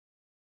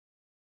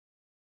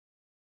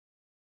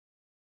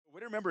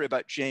What I remember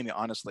about Jamie,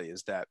 honestly,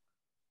 is that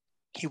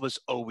he was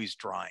always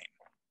drawing,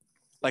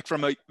 like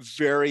from a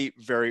very,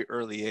 very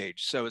early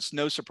age. So it's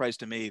no surprise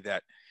to me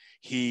that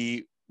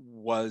he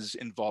was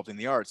involved in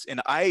the arts.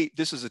 And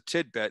this is a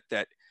tidbit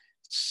that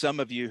some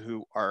of you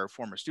who are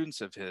former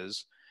students of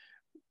his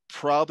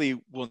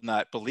probably will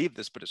not believe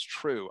this, but it's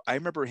true. I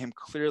remember him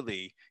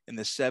clearly in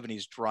the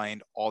 70s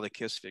drawing all the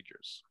Kiss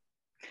figures.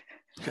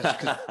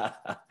 Cause,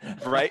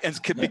 right. And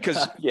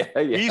because Yeah,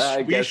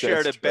 I we guess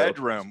shared that's a true.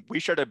 bedroom. We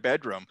shared a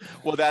bedroom.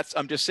 Well,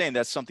 I'm just saying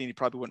that's something you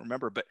probably wouldn't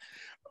remember, but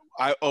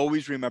I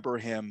always remember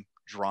him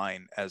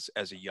drawing as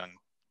a young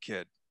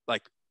kid,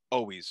 like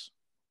always,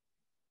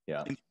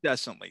 Yeah.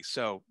 incessantly.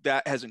 So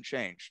that hasn't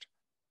changed.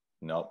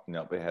 Nope,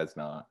 nope, it has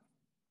not.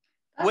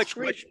 That's Which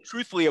great.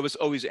 truthfully, I was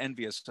always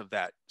envious of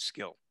that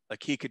skill.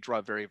 Like he could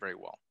draw very, very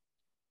well.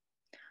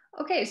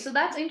 Okay, so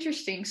that's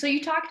interesting. So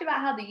you talked about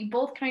how that you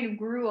both kind of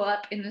grew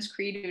up in this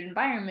creative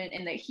environment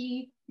and that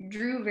he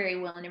drew very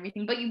well and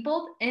everything, but you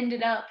both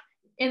ended up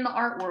in the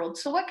art world.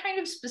 So what kind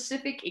of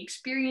specific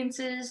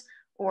experiences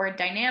or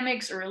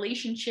dynamics or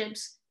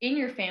relationships in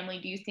your family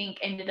do you think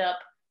ended up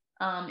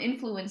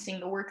influencing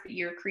the work that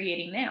you're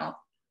creating now?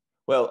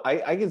 Well,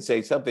 I can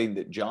say something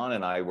that John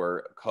and I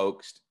were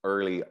coaxed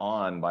early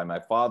on by my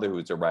father, who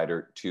was a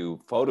writer, to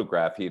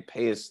photograph. He'd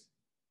pay us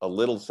a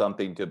little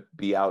something to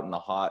be out in the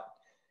hot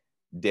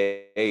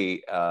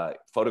day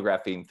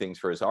photographing things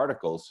for his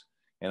articles.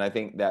 And I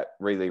think that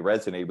really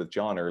resonated with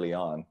John early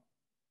on.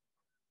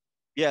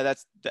 Yeah,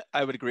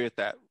 I would agree with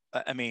that.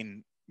 I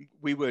mean,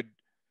 we would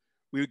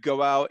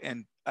go out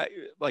and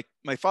like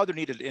my father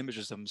needed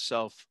images of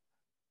himself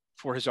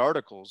for his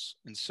articles,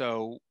 and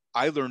so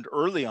I learned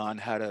early on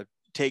how to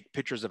take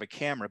pictures of a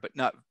camera, but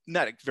not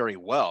very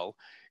well.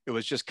 It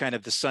was just kind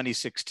of the Sunny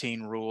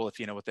 16 rule, if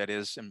you know what that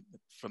is, and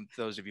from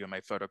those of you in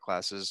my photo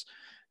classes.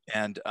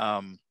 And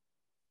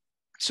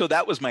so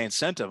that was my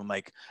incentive. I'm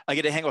like, I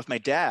get to hang out with my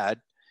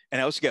dad,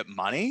 and I also get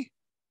money.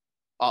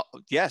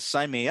 Yes,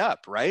 sign me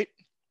up, right?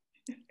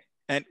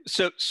 And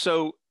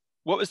so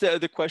what was the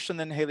other question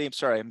then, Haley? I'm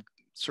sorry, I'm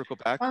circle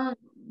back. Um,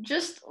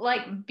 just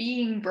like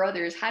being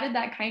brothers, how did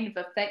that kind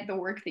of affect the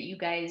work that you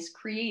guys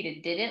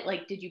created?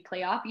 Did you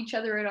play off each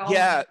other at all when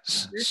Yeah.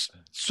 you were younger?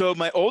 So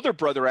my older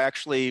brother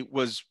actually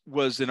was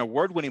an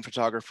award-winning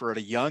photographer at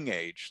a young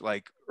age,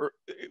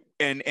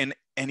 and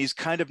he's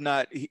kind of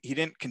not. He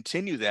didn't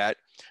continue that,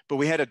 but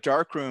we had a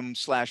darkroom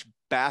slash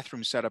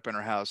bathroom set up in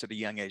our house at a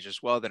young age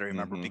as well that I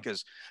remember Mm-hmm.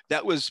 because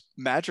that was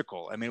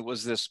magical. I mean, it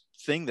was this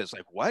thing that's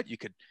like, what you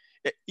could,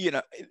 you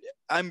know,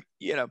 I'm,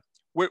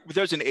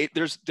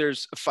 there's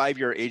there's a 5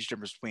 year age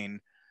difference between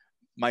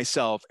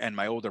myself and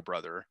my older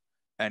brother,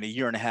 and a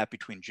year and a half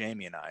between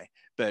Jamie and I.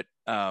 But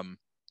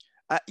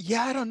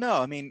yeah, I don't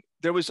know. I mean,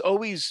 there was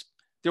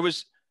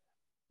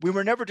we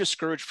were never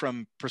discouraged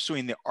from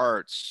pursuing the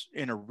arts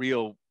in a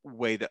real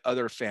way that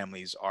other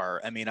families are.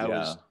 I mean,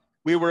 Yeah.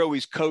 we were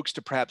always coaxed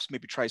to perhaps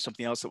maybe try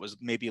something else that was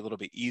maybe a little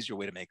bit easier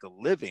way to make a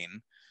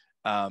living.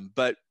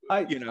 But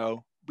I,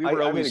 we were I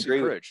would always agree.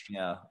 encouraged.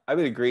 Yeah, I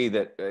would agree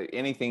that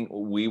anything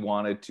we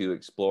wanted to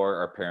explore,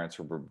 our parents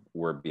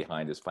were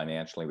behind us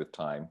financially with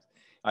time.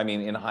 I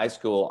mean, in high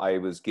school, I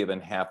was given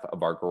half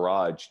of our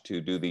garage to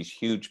do these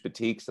huge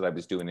boutiques that I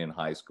was doing in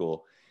high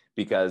school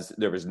because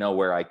there was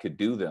nowhere I could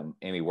do them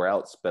anywhere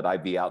else. But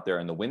I'd be out there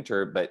in the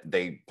winter, but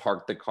they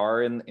parked the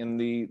car in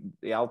the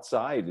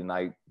outside,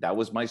 and that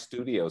was my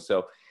studio.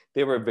 So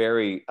they were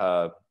very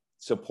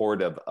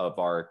supportive of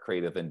our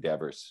creative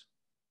endeavors.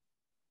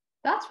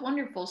 That's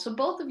wonderful. So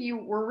both of you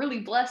were really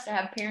blessed to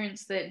have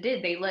parents that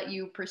did. They let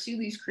you pursue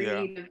these Yeah.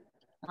 creative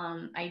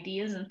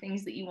ideas and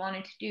things that you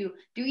wanted to do.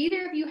 Do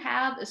either of you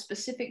have a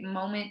specific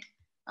moment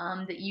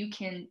that you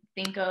can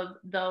think of,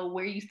 though,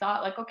 where you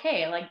thought, like,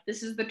 okay, like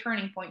this is the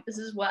turning point. This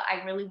is what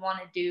I really want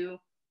to do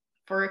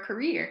for a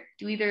career.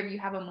 Do either of you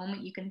have a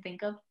moment you can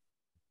think of?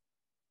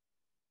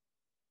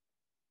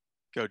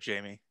 Go,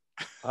 Jamie.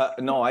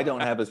 No, I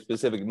don't have a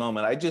specific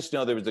moment. I just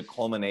know there was a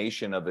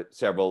culmination of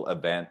several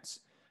events.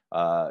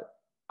 Uh,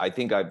 I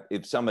think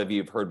if some of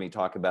you have heard me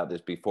talk about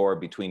this before,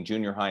 between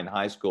junior high and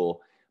high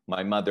school,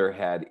 my mother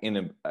had,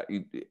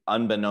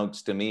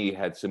 unbeknownst to me,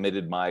 had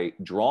submitted my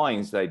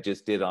drawings that I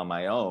just did on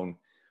my own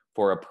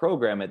for a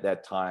program at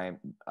that time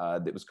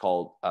that was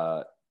called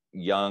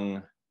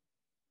Young.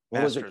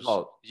 What was it Masters.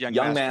 called? Young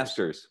Young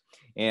Masters.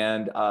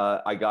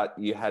 Masters.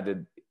 And you had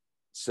to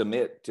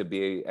submit to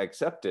be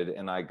accepted,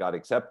 and I got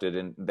accepted.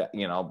 And that,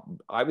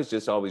 I was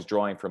just always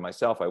drawing for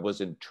myself. I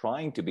wasn't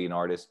trying to be an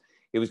artist.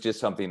 It was just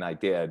something I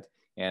did.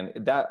 And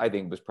that, I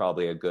think, was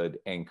probably a good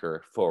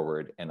anchor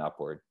forward and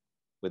upward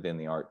within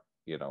the art,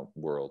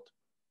 world.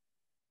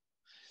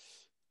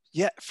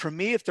 Yeah, for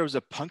me, if there was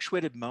a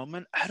punctuated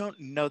moment, I don't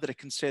know that I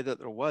can say that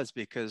there was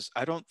because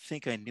I don't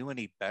think I knew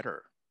any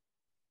better.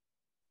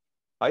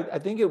 I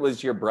think it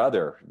was your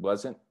brother.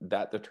 Wasn't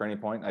that the turning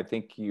point? I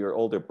think your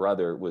older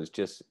brother was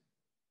just.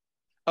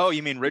 Oh,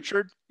 you mean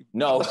Richard?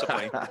 No.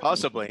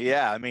 Possibly.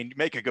 Yeah. I mean, you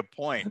make a good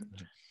point.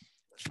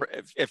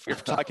 If you're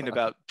talking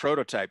about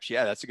prototypes,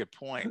 yeah, that's a good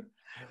point.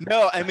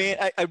 No, I mean,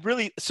 I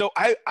really, so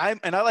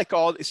and I like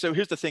all, so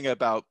here's the thing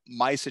about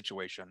my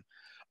situation.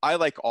 I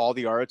like all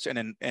the arts,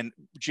 and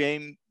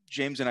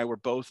James and I were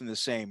both in the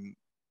same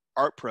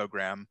art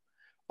program,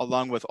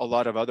 along with a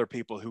lot of other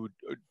people who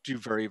do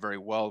very, very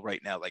well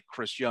right now. Like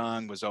Chris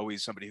Young was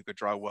always somebody who could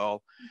draw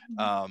well.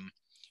 Um,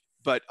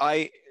 but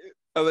I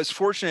was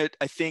fortunate,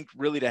 I think,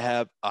 really to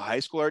have a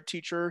high school art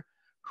teacher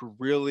who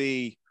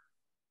really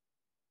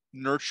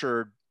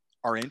nurtured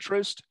our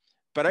interest.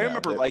 But I Yeah.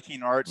 remember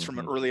liking arts from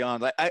Mhm. early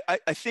on.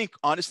 I think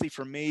honestly,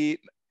 for me,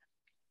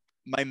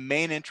 my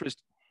main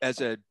interest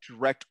as a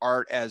direct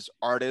art as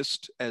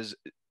artist, as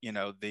you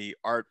know, the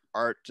art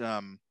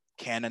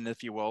canon,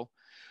 if you will.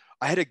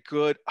 I had a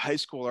good high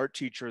school art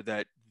teacher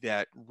that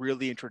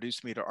really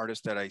introduced me to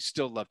artists that I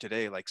still love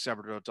today, like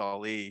Salvador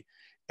Dali,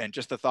 and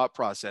just the thought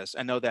process.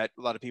 I know that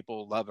a lot of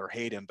people love or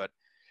hate him, but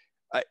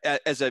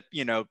as a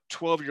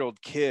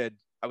 12-year-old kid,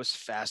 I was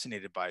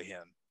fascinated by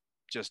him,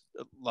 just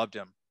loved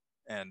him.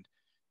 And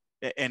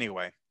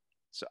anyway,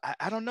 so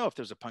I don't know if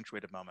there's a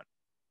punctuated moment.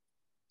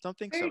 Don't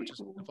think so. It Very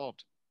just cool.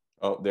 evolved.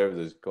 Oh, there's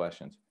those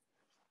questions.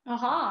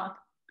 Aha.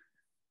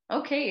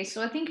 Okay,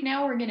 so I think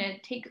now we're gonna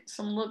take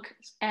some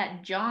looks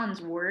at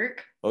John's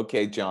work.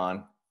 Okay,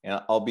 John,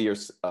 and I'll be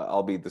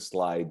the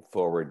slide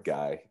forward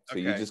guy. So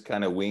you Okay. just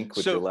kind of wink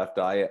with your So left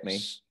eye at me.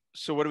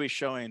 so what are we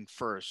showing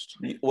first?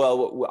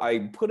 Well,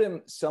 I put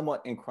them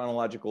somewhat in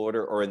chronological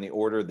order or in the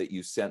order that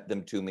you sent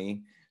them to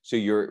me. So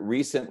your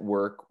recent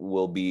work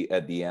will be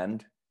at the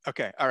end.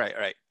 Okay. All right.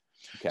 All right.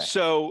 Okay.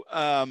 So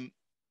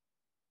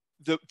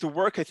the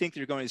work I think that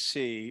you're going to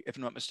see, if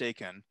I'm not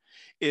mistaken,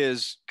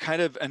 is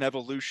kind of an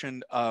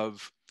evolution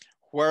of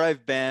where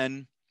I've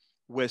been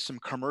with some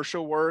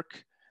commercial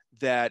work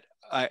that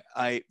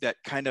I that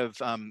kind of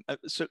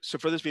so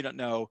for those of you who don't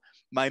know,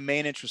 my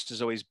main interest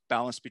is always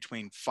balanced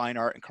between fine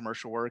art and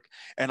commercial work,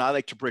 and I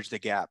like to bridge the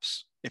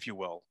gaps, if you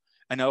will.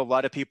 I know a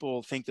lot of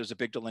people think there's a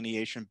big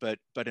delineation, but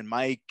in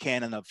my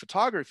canon of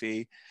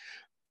photography,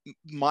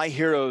 my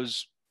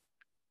heroes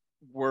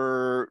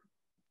were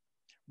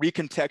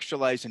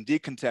recontextualized and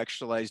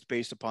decontextualized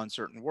based upon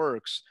certain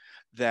works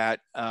that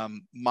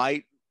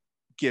might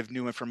give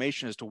new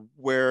information as to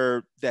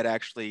where that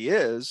actually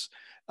is.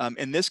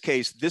 In this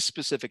case, this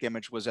specific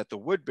image was at the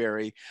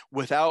Woodbury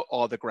without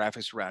all the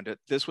graphics around it.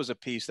 This was a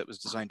piece that was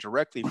designed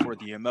directly for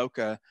the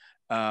Yamoka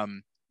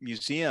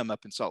Museum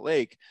up in Salt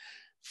Lake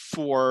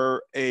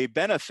for a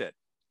benefit.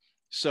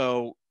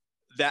 So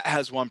that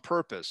has one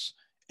purpose.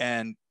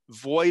 And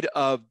void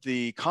of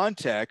the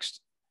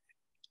context,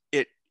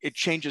 it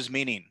changes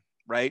meaning,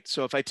 right?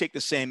 So if I take the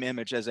same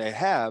image as I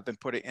have and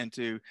put it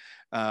into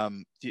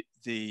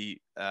the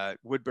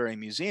Woodbury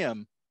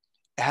Museum,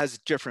 it has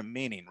different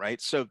meaning, right?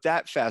 So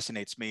that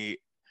fascinates me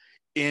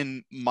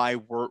in my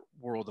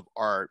world of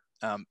art.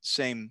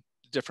 Same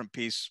different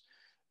piece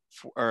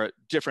or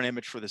different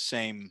image for the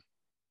same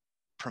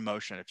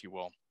promotion, if you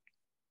will.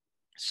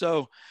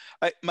 So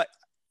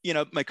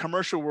my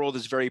commercial world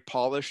is very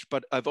polished,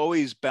 but I've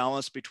always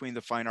balanced between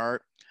the fine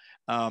art.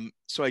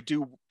 So I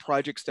do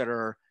projects that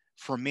are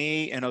for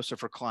me and also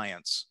for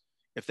clients,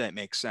 if that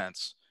makes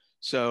sense.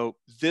 So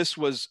this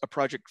was a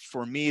project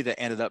for me that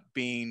ended up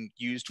being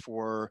used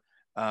for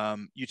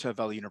Utah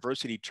Valley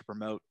University to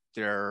promote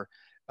their.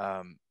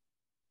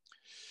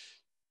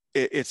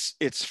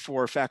 It's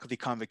for faculty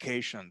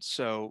convocations.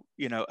 So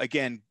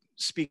again,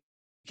 speaking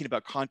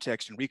about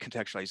context and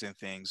recontextualizing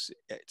things,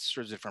 it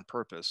serves a different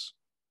purpose.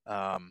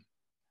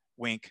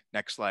 Wink.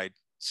 Next slide.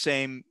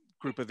 Same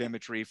group of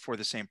imagery for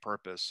the same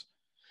purpose.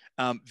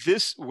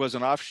 This was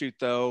an offshoot,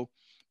 though,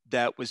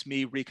 that was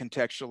me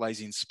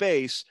recontextualizing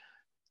space.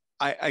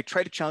 I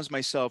try to challenge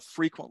myself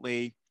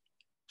frequently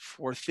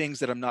for things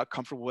that I'm not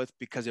comfortable with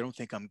because I don't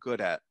think I'm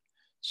good at.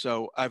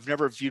 So I've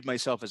never viewed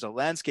myself as a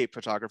landscape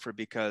photographer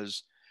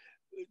because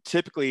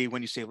typically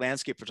when you say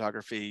landscape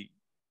photography,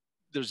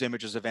 there's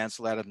images of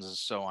Ansel Adams and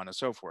so on and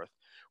so forth,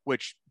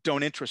 which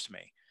don't interest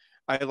me.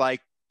 I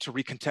like to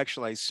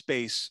recontextualize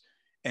space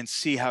and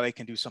see how I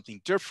can do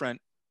something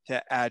different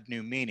to add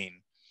new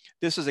meaning.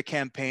 This is a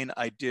campaign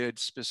I did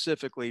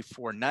specifically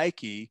for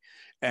Nike,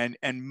 and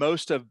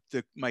most of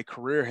my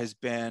career has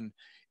been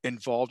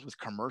involved with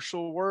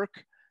commercial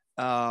work.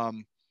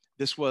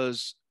 This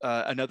was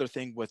another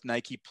thing with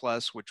Nike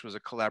Plus, which was a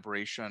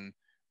collaboration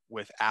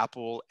with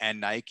Apple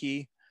and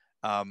Nike.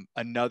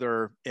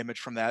 Another image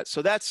from that.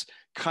 So that's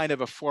kind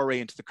of a foray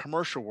into the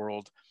commercial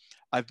world.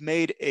 I've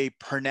made a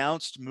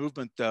pronounced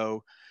movement,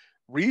 though,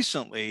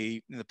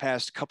 recently in the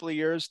past couple of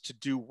years to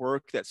do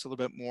work that's a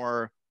little bit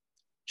more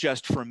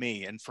just for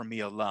me and for me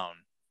alone,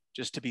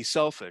 just to be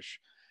selfish.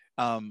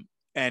 And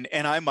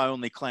I'm my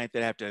only client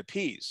that I have to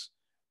appease,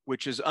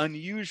 which is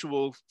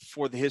unusual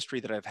for the history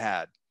that I've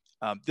had.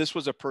 This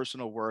was a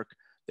personal work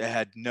that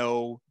had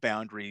no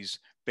boundaries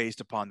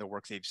based upon the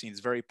work they've seen. It's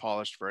very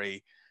polished,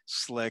 very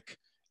slick,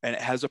 and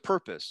it has a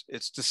purpose.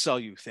 It's to sell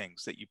you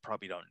things that you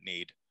probably don't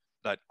need,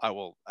 but I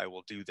will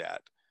do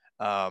that.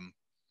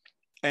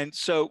 And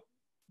so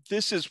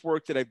this is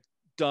work that I've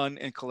done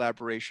in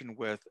collaboration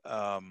with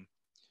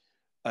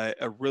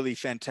a really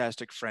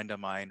fantastic friend of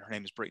mine. Her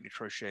name is Brittany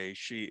Trochet.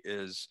 She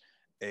is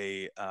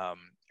a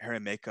hair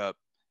and makeup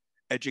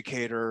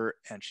educator,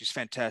 and she's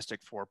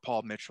fantastic for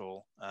Paul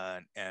Mitchell,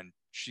 and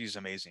she's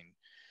amazing.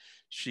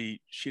 She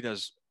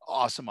does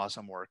awesome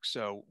work.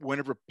 So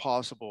whenever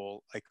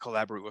possible, I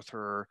collaborate with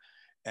her,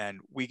 and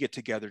we get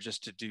together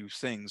just to do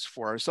things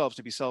for ourselves,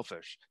 to be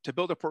selfish, to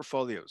build our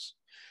portfolios,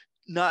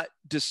 not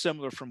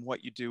dissimilar from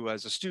what you do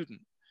as a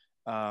student.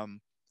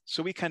 Um,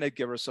 so we kind of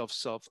give ourselves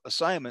self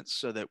assignments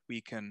so that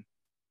we can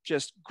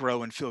just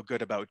grow and feel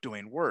good about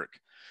doing work.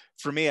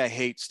 For me, I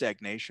hate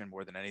stagnation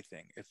more than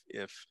anything.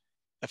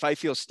 If I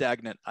feel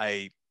stagnant,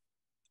 I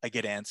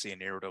get antsy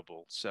and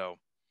irritable. So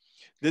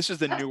this is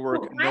the That's new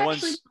work. cool. Can No I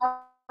actually one's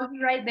pause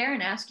you right there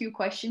and ask you a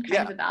question kind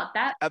yeah, of about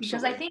that?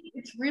 Because I absolutely. think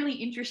it's really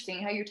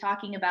interesting how you're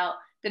talking about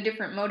the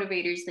different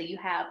motivators that you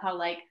have, how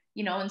like,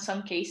 in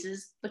some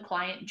cases the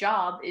client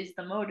job is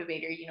the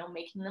motivator,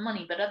 making the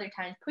money, but other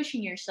times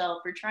pushing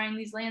yourself or trying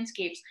these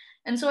landscapes.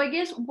 And so I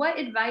guess what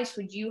advice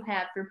would you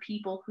have for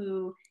people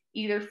who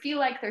either feel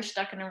like they're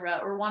stuck in a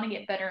rut or want to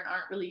get better and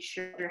aren't really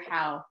sure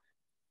how?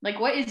 Like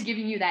what is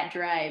giving you that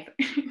drive?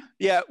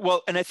 Yeah,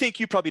 well, and I think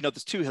you probably know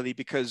this too, Hilly,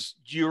 because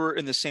you're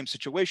in the same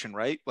situation,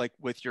 right? Like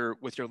with your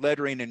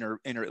lettering and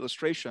your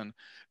illustration.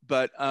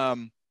 But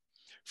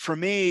for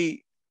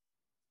me,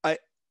 I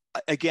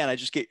again, I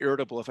just get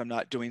irritable if I'm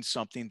not doing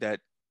something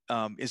that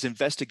is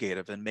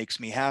investigative and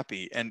makes me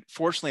happy. And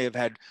fortunately, I've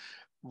had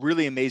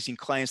really amazing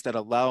clients that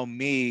allow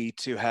me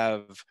to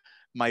have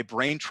my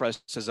brain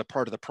trust as a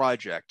part of the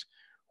project.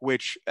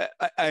 Which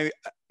the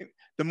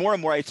more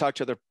and more I talk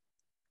to other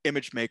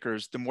image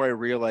makers, the more I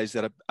realize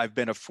that I've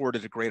been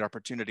afforded a great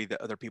opportunity that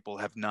other people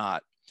have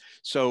not.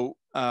 So,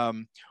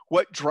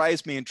 what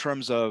drives me in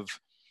terms of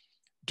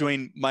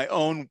doing my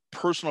own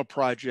personal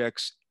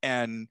projects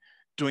and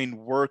doing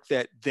work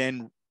that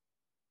then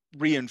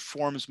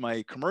reinforms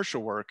my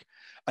commercial work,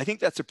 I think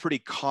that's a pretty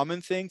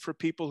common thing for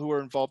people who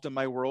are involved in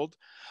my world.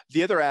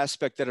 The other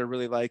aspect that I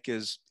really like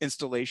is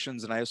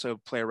installations, and I also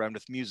play around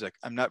with music.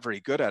 I'm not very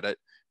good at it,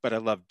 but I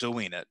love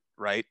doing it.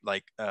 Right?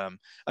 Like I'm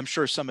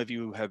sure some of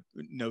you have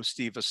know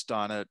Steve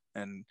Astana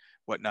and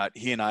whatnot.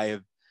 He and I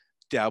have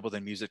dabbled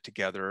in music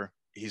together.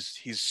 He's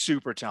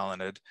super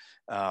talented,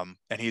 and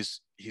he's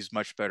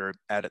much better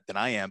at it than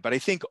I am. But I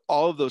think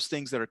all of those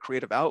things that are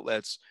creative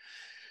outlets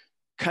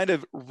kind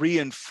of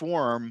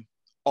reinform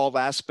all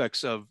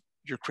aspects of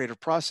your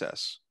creative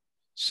process.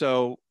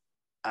 So,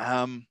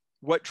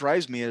 what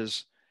drives me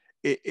is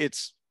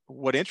it's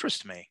what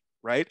interests me,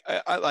 right?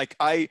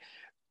 I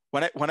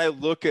when I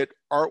look at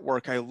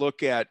artwork, I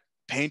look at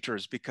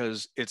painters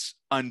because it's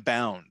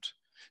unbound.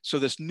 So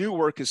this new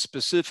work is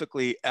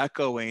specifically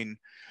echoing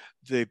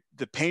the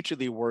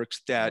painterly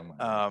works that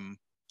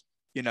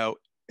you know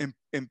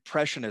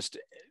impressionist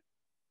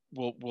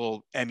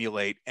will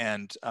emulate,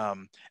 and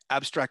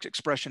abstract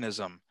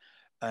expressionism.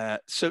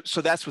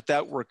 So that's what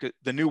that work,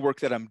 the new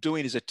work that I'm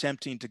doing, is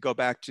attempting to go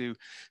back to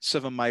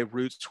some of my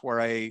roots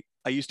where I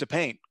used to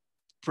paint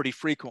pretty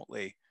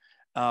frequently.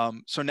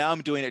 So now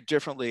I'm doing it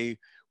differently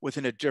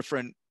within a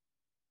different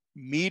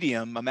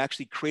medium. I'm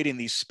actually creating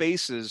these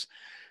spaces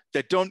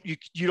that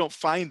you don't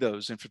find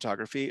those in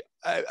photography.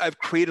 I've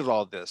created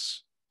all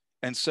this,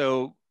 and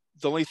so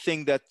the only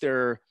thing that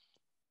they're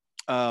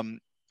um,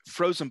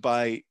 frozen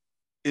by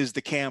is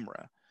the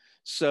camera.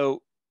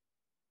 So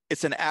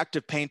it's an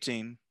active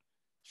painting,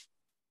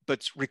 but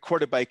it's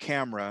recorded by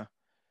camera.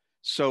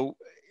 So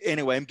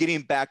anyway, I'm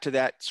getting back to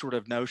that sort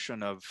of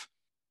notion of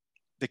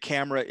the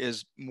camera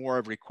is more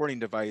of a recording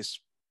device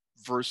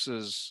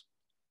versus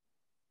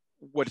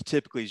what it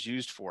typically is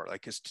used for.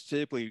 Like it's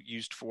typically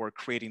used for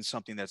creating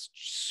something that's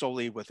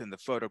solely within the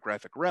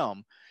photographic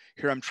realm.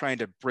 Here I'm trying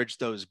to bridge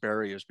those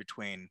barriers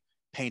between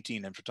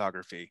painting and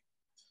photography.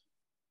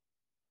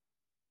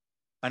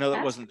 I know that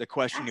That's wasn't the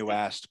question you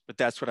fantastic. asked, but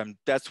that's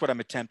what I'm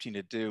attempting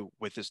to do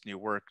with this new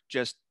work,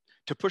 just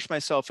to push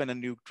myself in a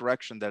new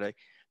direction that I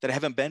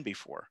haven't been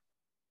before.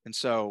 And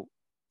so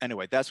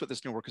anyway, that's what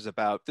this new work is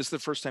about. This is the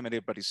first time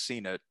anybody's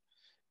seen it,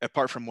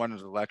 apart from one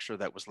of the lecture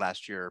that was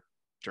last year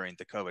during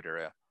the COVID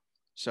era.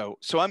 So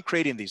I'm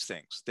creating these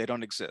things. They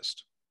don't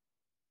exist.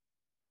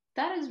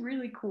 That is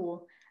really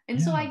cool.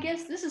 And so I Yeah.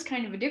 guess this is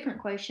kind of a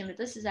different question, but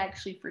this is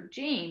actually for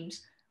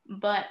James.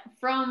 But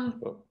from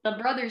the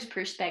brother's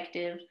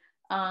perspective,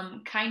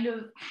 kind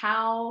of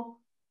how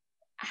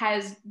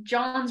has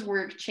John's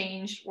work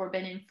changed or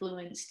been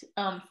influenced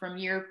from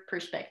your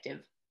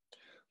perspective?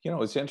 You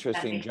know, it's If that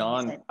interesting. makes any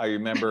John, sense. I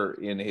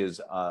remember in his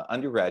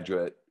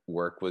undergraduate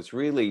work was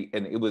really,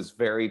 and it was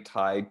very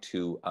tied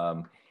to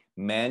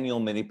manual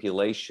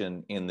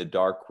manipulation in the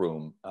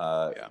darkroom,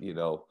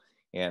 Yeah.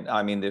 and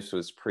I mean, this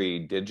was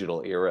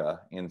pre-digital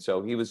era. And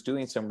so he was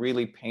doing some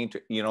really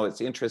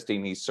it's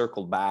interesting. He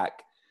circled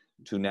back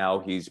to now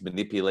he's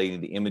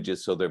manipulating the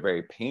images so they're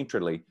very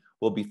painterly.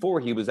 Well, before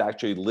he was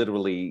actually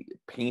literally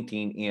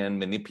painting in,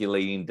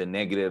 manipulating the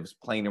negatives,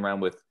 playing around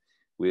with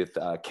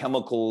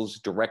chemicals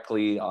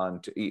directly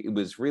on. It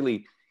was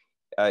really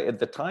at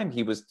the time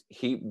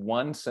he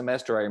one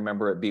semester I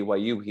remember at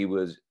BYU he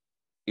was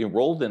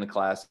enrolled in a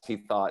class he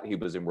thought he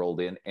was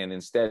enrolled in, and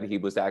instead he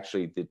was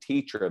actually the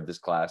teacher of this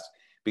class,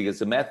 because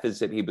the methods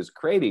that he was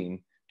creating,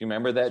 do you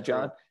remember that,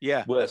 John?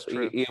 Yeah, that's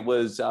true. He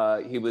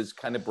was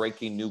kind of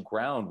breaking new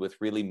ground with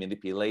really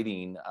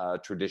manipulating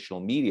traditional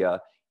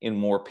media in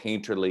more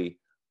painterly,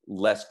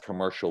 less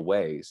commercial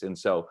ways. And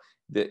so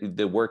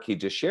the work he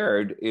just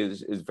shared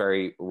is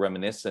very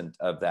reminiscent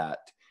of that.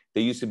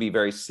 They used to be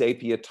very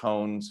sepia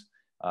tones.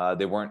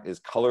 They weren't as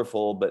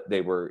colorful, but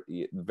they were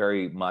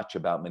very much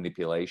about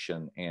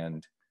manipulation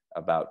and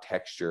about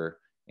texture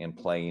and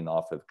playing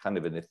off of kind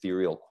of an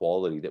ethereal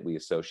quality that we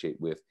associate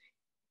with,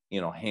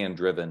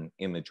 hand-driven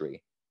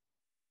imagery.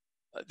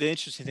 The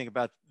interesting thing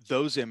about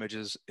those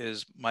images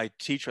is my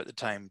teacher at the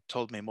time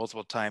told me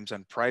multiple times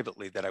and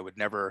privately that I would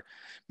never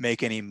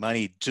make any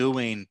money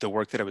doing the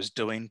work that I was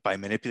doing by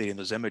manipulating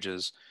those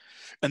images.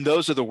 And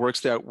those are the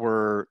works that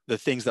were the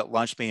things that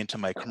launched me into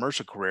my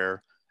commercial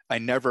career. I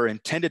never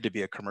intended to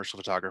be a commercial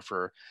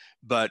photographer,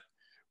 but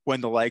when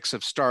the likes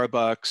of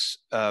Starbucks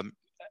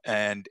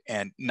and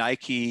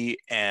Nike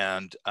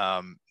and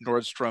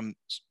Nordstrom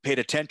paid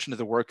attention to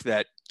the work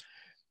that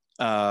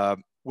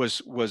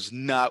was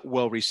not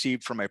well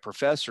received from my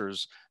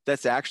professors,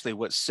 that's actually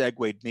what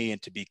segued me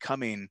into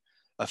becoming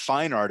a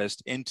fine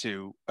artist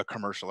into a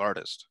commercial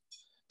artist.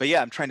 But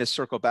yeah, I'm trying to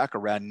circle back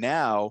around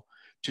now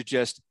to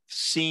just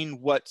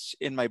seeing what's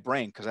in my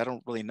brain, because I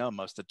don't really know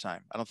most of the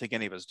time. I don't think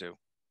any of us do.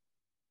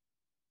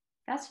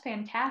 That's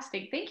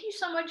fantastic. Thank you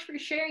so much for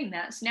sharing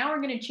that. So now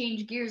we're going to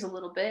change gears a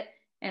little bit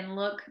and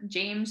look,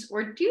 James,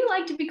 or do you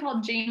like to be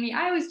called Jamie?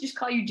 I always just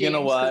call you James. You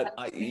know what?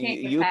 I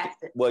can't get past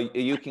it. Well,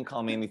 you can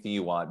call me anything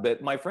you want,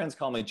 but my friends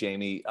call me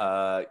Jamie.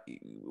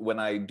 When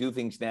I do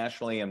things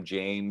nationally, I'm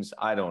James.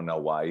 I don't know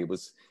why. It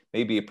was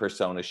maybe a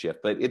persona shift,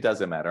 but it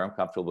doesn't matter. I'm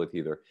comfortable with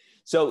either.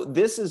 So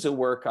this is a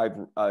work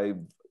I've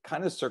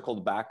kind of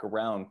circled back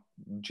around.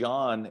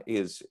 John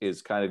is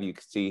kind of, you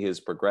can see his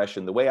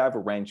progression. The way I've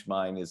arranged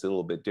mine is a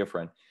little bit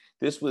different.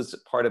 This was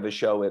part of a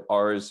show at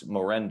Ars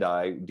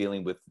Morendi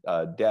dealing with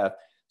death.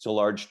 It's a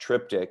large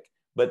triptych,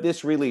 but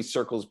this really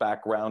circles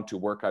back around to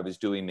work I was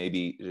doing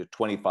maybe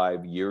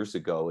 25 years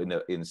ago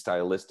in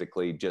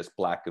stylistically just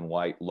black and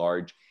white,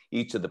 large.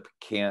 Each of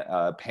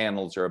the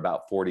panels are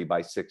about 40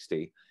 by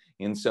 60.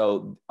 And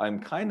so I'm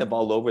kind of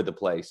all over the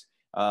place.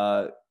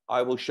 I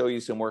will show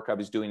you some work I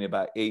was doing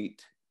about 8-10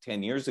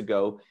 years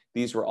ago.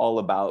 These were all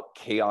about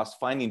chaos,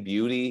 finding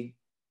beauty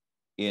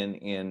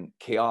in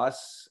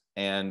chaos,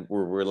 and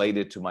were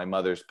related to my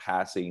mother's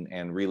passing,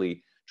 and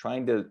really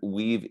trying to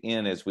weave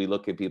in as we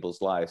look at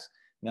people's lives.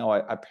 Now, I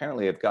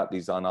apparently have got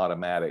these on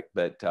automatic,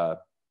 but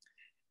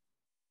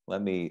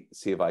let me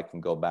see if I can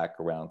go back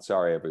around.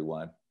 Sorry,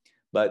 everyone.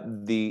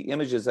 But the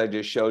images I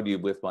just showed you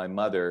with my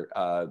mother,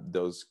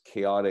 those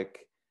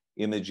chaotic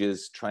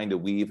images, trying to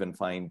weave and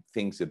find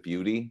things of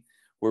beauty,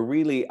 were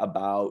really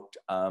about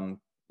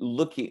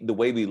looking, the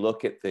way we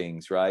look at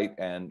things, right?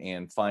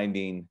 And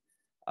finding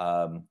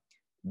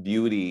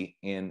beauty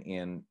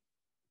in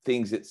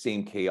things that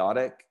seem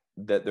chaotic,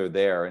 that they're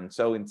there. And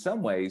so in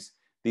some ways,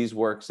 these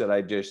works that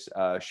I just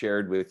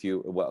shared with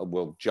you,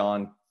 well,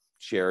 John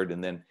shared,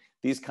 and then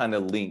these kind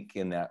of link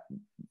in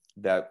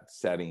that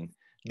setting.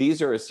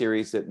 These are a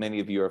series that many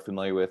of you are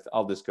familiar with.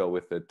 I'll just go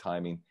with the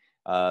timing.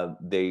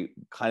 They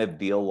kind of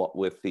deal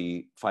with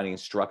the finding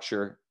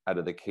structure out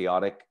of the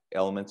chaotic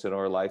elements in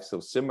our life. So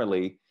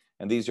similarly,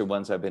 and these are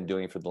ones I've been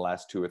doing for the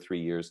last 2 or 3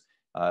 years,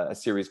 a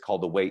series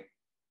called The Weight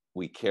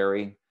We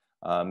Carry.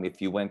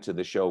 If you went to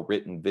the show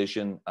Written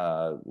Vision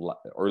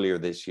earlier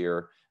this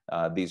year,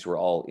 these were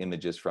all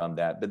images from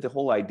that. But the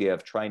whole idea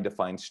of trying to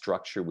find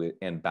structure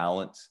and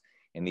balance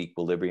and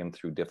equilibrium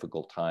through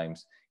difficult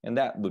times. And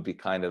that would be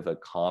kind of a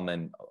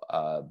common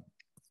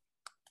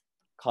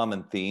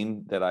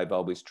theme that I've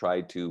always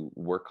tried to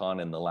work on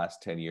in the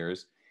last 10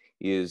 years,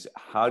 is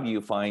how do you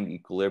find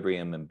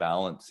equilibrium and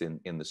balance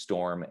in the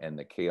storm and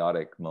the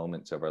chaotic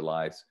moments of our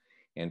lives,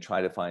 and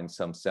try to find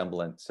some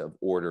semblance of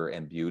order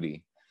and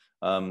beauty.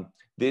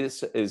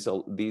 These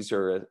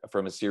are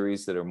from a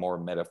series that are more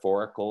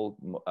metaphorical,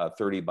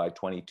 30 by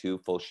 22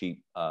 full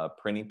sheet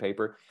printing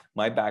paper.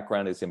 My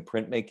background is in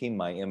printmaking.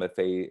 My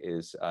MFA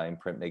is in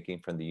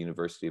printmaking from the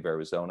University of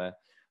Arizona.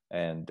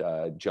 And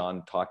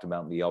John talked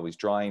about me always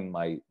drawing.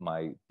 My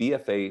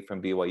BFA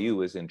from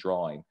BYU is in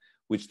drawing,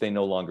 which they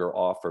no longer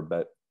offer.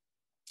 But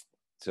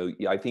so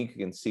I think you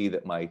can see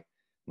that my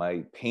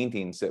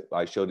paintings that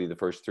I showed you, the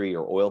first 3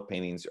 are oil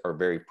paintings, are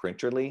very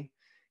printerly,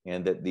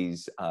 and that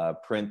these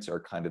prints are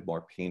kind of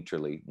more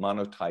painterly.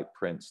 Monotype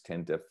prints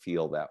tend to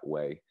feel that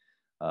way,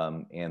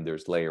 and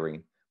there's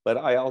layering. But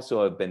I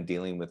also have been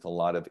dealing with a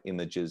lot of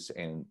images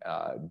and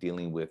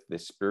dealing with the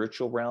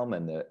spiritual realm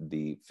and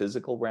the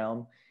physical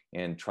realm,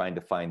 and trying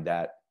to find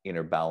that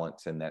inner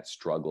balance and that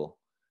struggle.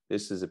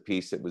 This is a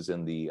piece that was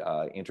in the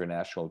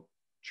International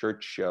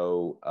Church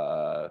Show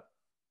a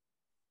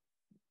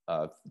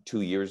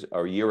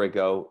year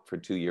ago for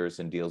 2 years,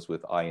 and deals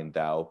with I and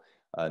Thou,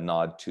 a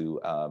nod to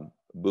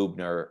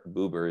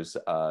Buber's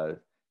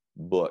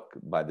book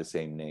by the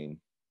same name,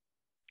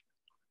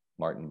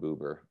 Martin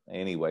Buber.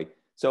 Anyway,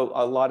 So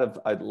a lot of,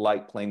 I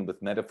like playing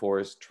with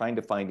metaphors, trying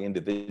to find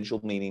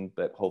individual meaning,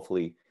 but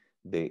hopefully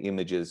the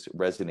images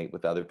resonate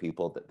with other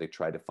people, that they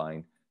try to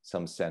find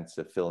some sense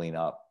of filling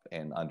up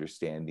and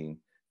understanding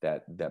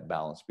that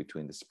balance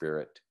between the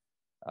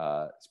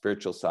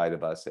spiritual side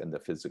of us and the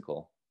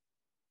physical.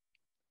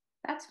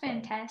 That's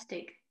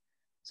fantastic.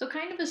 So,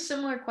 kind of a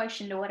similar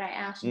question to what I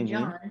asked Mm-hmm.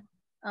 John.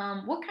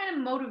 What kind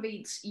of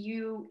motivates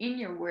you in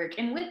your work?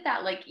 And with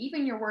that, like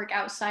even your work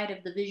outside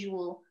of the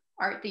visual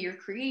art that you're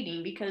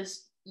creating,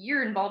 because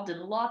you're involved in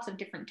lots of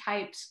different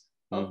types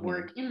of Mm-hmm.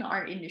 work in the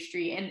art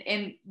industry,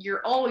 and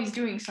you're always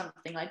doing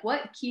something. Like,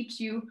 what keeps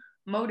you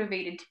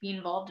motivated to be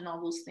involved in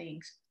all those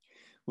things?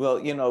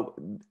 Well,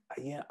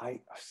 yeah, I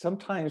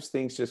sometimes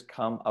things just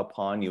come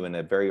upon you in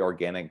a very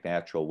organic,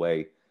 natural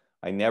way.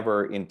 I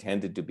never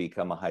intended to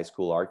become a high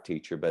school art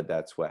teacher, but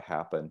that's what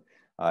happened.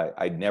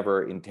 I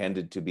never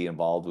intended to be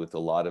involved with a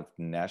lot of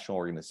national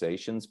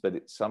organizations, but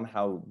it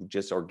somehow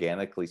just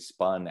organically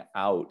spun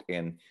out.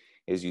 And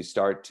as you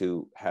start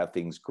to have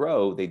things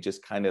grow, they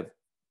just kind of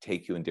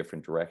take you in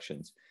different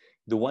directions.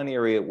 The one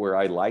area where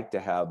I like to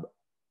have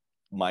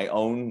my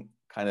own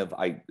kind of,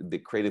 the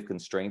creative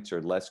constraints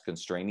are less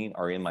constraining,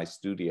 are in my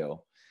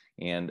studio,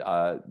 and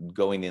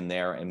going in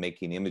there and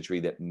making imagery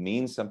that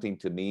means something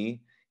to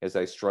me as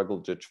I struggle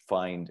to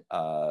find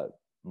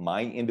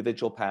my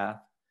individual path.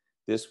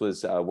 This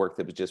was work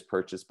that was just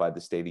purchased by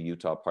the state of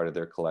Utah, part of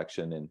their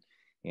collection,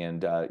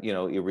 and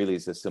it really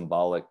is a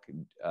symbolic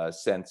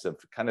sense of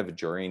kind of a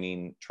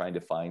journeying, trying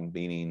to find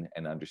meaning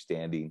and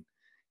understanding,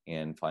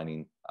 and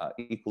finding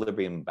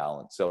equilibrium and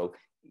balance. So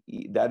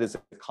that is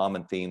a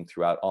common theme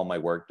throughout all my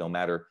work, no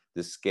matter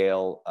the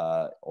scale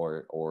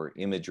or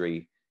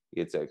imagery.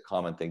 It's a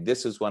common thing.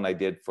 This is one I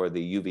did for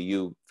the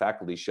UVU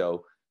faculty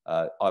show,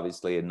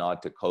 obviously a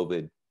nod to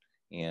COVID,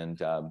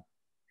 and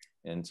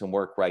some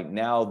work right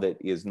now that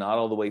is not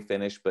all the way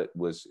finished, but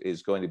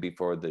is going to be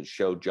for the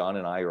show John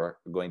and I are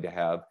going to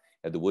have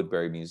at the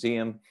Woodbury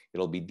Museum.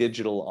 It'll be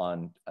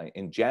digital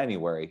in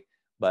January,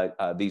 but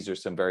these are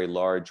some very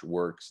large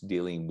works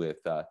dealing with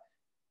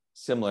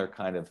similar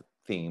kind of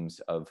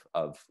themes of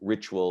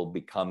ritual,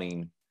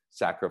 becoming,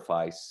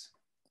 sacrifice,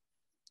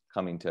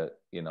 coming to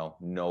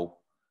know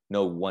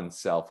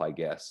oneself, I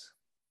guess.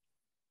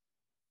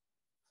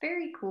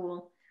 Very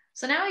cool.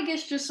 So now I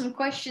guess just some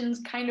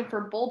questions kind of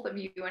for both of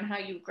you and how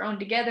you've grown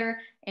together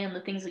and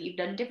the things that you've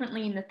done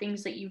differently and the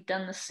things that you've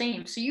done the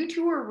same. So you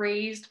two were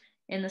raised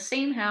in the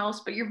same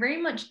house, but you're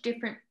very much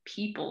different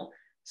people.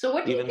 So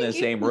what do you Even in the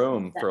think same influenced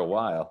room that? for a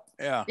while.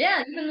 Yeah.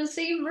 Yeah, even the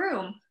same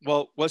room.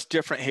 Well, what's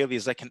different, Haley,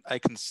 is I can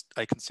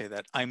say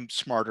that I'm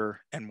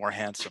smarter and more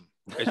handsome,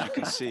 as you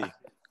can see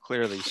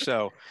clearly.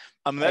 So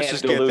let's And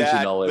just get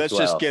delusional as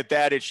well.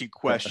 that itchy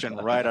question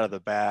right out of the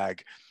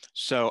bag.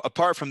 So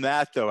apart from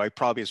that, though, I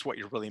probably is what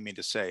you really mean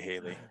to say,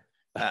 Haley.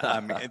 I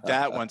mean,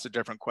 that one's a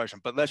different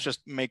question, but let's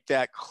just make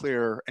that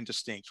clear and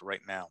distinct right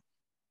now.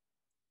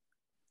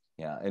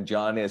 Yeah, and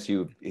John, as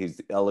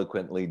he's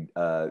eloquently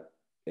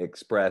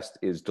expressed,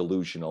 is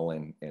delusional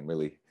and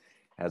really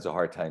has a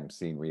hard time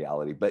seeing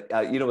reality. But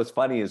what's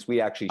funny is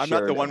we actually I'm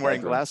not the one wearing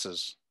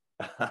glasses.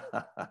 It's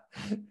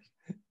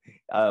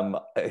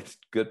a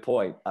good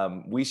point.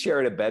 We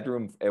shared a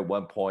bedroom at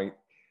one point,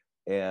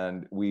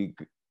 and we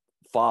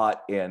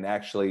fought and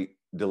actually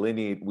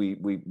delineated. We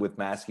with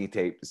masking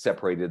tape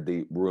separated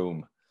the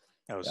room.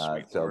 Oh,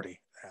 sweet Lordy.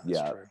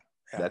 Yeah, true.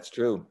 Yeah. That's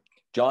true.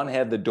 John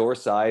had the door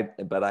side,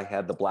 but I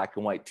had the black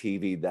and white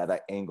TV that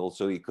I angled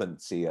so he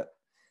couldn't see it.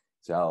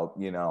 So,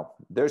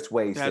 there's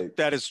ways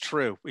that is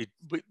true.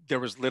 There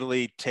was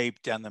literally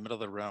tape down the middle of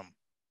the room.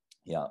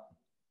 Yeah.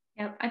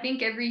 Yeah, I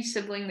think every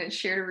sibling that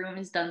shared a room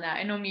has done that.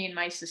 I know me and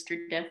my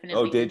sister definitely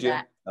Oh, did you?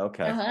 that.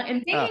 Okay.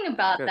 And thinking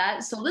about good.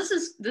 that, so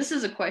this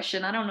is a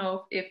question. I don't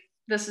know if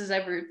this has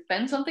ever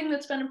been something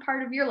that's been a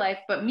part of your life,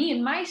 but me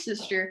and my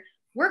sister,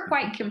 we're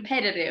quite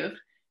competitive.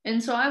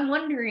 And so I'm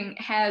wondering,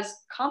 has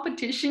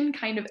competition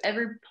kind of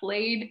ever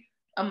played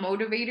a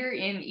motivator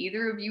in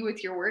either of you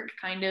with your work,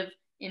 kind of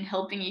in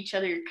helping each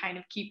other kind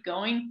of keep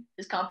going?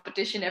 Has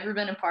competition ever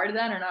been a part of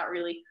that or not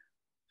really?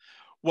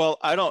 Well,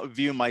 I don't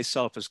view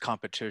myself as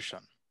competition.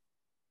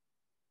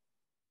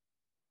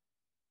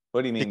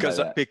 What do you mean by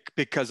that?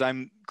 Because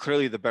I'm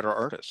clearly the better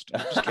artist.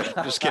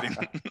 Just kidding.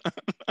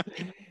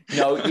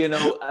 No,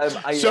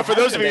 so for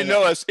those of you who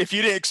know us, if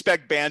you didn't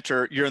expect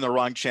banter, you're in the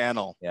wrong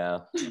channel.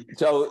 Yeah.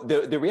 So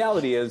the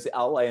reality is,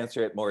 I'll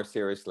answer it more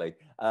seriously.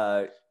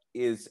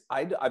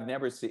 I've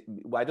never seen.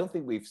 I don't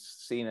think we've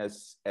seen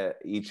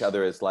each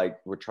other as like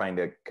we're trying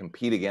to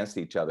compete against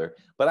each other.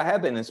 But I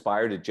have been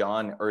inspired to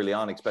John early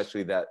on,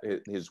 especially that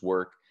his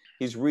work.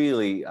 He's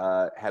really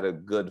had a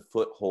good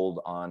foothold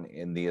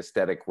in the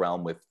aesthetic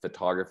realm with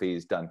photography.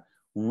 He's done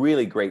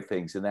really great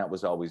things, and that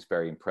was always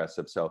very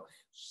impressive. So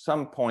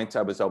some points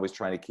I was always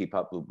trying to keep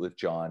up with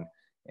John,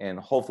 and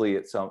hopefully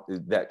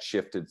that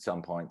shifted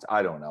some points.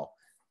 I don't know.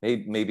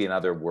 Maybe in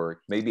other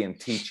work, maybe in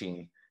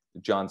teaching.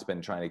 John's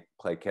been trying to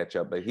play catch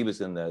up, but he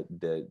was in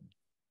the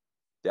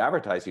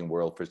advertising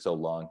world for so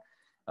long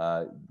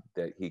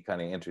that he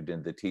kind of entered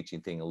into the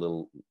teaching thing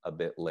a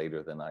bit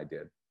later than I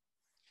did.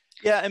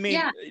 Yeah, I mean,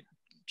 Yeah.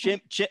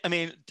 I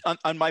mean,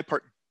 on my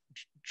part,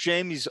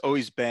 Jamie's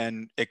always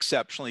been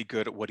exceptionally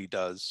good at what he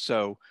does.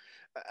 So,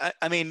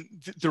 I mean,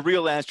 the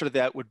real answer to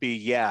that would be,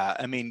 yeah.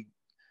 I mean,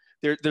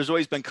 there's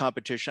always been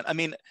competition. I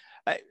mean,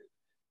 I,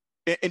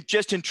 and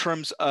just in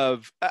terms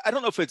of, I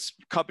don't know if it's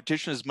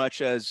competition as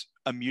much as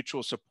a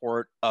mutual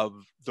support of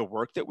the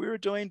work that we were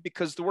doing,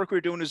 because the work we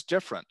were doing is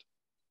different.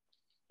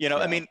 I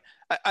Yeah. mean,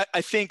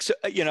 I think, so,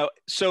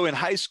 so in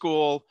high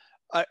school,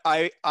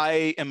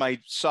 in my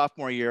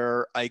sophomore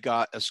year, I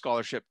got a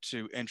scholarship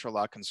to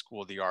Interlochen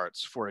School of the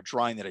Arts for a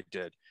drawing that I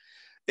did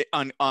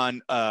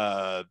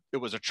it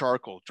was a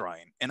charcoal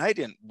drawing, and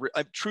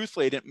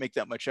truthfully, I didn't make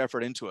that much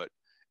effort into it,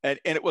 and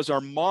it was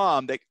our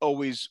mom that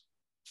always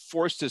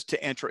forced us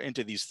to enter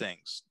into these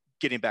things.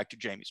 Getting back to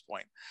Jamie's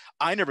point,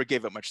 I never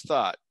gave it much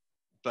thought,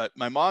 but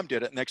my mom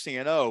did it. Next thing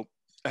you know,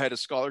 I had a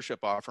scholarship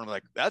offer. I'm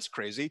like, that's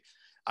crazy.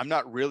 I'm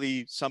not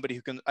really somebody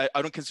who can. I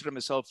don't consider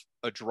myself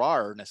a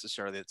drawer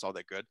necessarily. That's all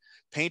that good.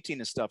 Painting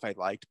and stuff I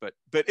liked, but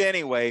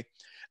anyway,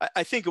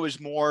 I think it was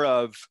more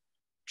of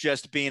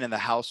just being in the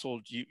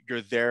household.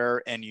 You're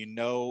there, and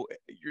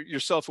you're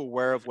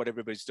self-aware of what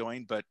everybody's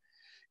doing, but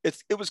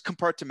it was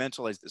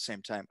compartmentalized at the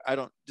same time. I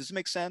don't. Does it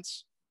make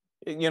sense?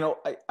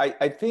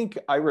 I think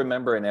I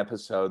remember an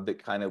episode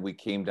that kind of we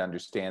came to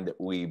understand that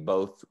we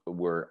both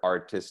were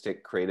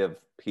artistic, creative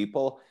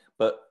people,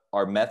 but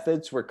our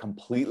methods were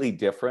completely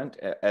different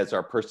as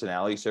our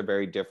personalities are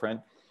very different.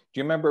 Do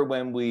you remember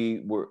when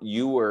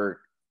you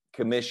were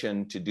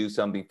commissioned to do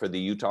something for the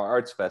Utah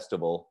Arts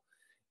Festival,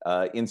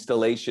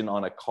 installation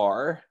on a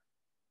car?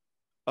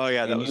 Oh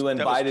yeah, And you that was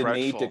invited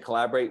me to dreadful.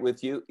 collaborate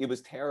with you. It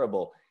was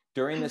terrible.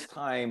 During this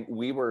time,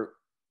 we were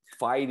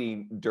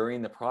fighting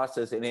during the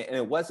process, and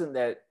it wasn't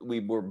that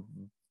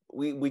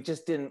we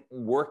just didn't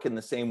work in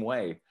the same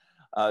way.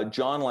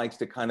 John likes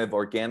to kind of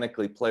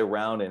organically play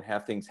around and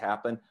have things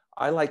happen.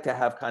 I like to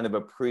have kind of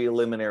a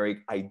preliminary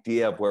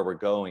idea of where we're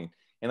going.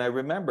 And I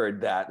remembered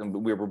that, and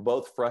we were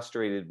both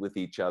frustrated with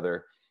each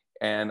other.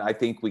 And I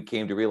think we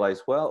came to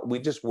realize, well, we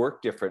just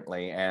work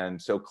differently. And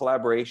so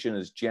collaboration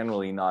is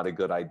generally not a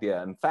good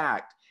idea. In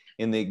fact,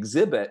 in the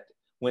exhibit,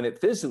 when it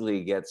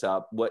physically gets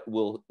up, what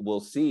we'll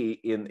see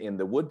in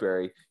the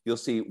Woodbury, you'll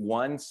see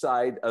one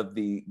side of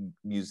the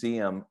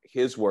museum,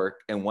 his work,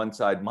 and one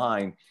side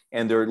mine,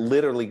 and they're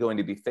literally going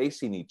to be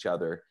facing each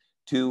other.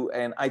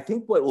 And I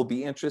think what will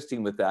be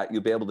interesting with that,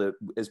 you'll be able to,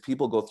 as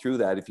people go through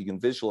that, if you can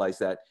visualize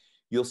that,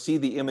 you'll see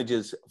the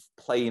images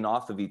playing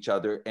off of each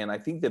other. And I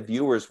think the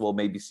viewers will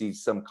maybe see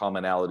some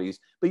commonalities,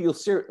 but you'll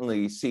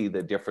certainly see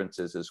the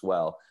differences as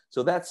well.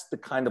 So that's the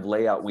kind of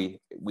layout we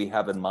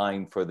have in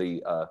mind for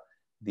the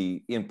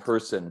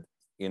in-person,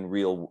 in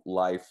real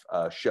life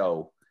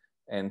show.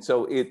 And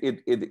so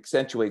it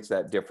accentuates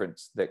that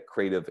difference, that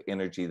creative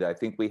energy that I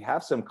think we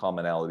have some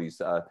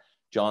commonalities.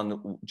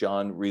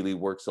 John really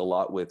works a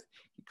lot with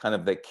kind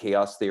of the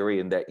chaos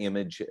theory and that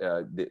image,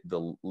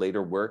 the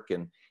later work,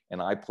 and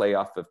I play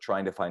off of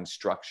trying to find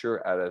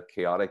structure out of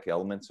chaotic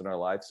elements in our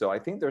lives. So I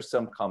think there's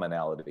some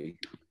commonality,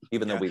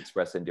 even though we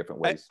express it in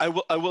different ways. I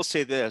will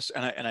say this,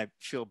 and I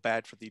feel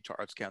bad for the Utah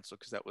Arts Council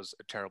because that was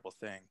a terrible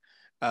thing.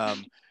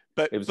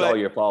 But it was all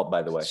your fault,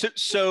 by the way.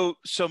 So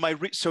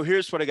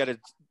here's what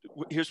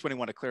here's what I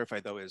want to clarify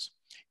though is,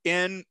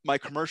 in my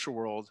commercial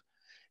world,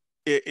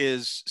 it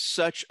is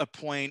such a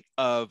point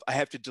of I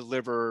have to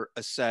deliver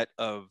a set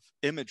of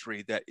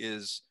imagery that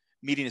is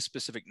meeting a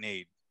specific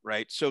need,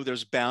 right? So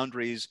there's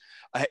boundaries.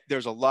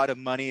 There's a lot of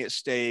money at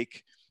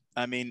stake.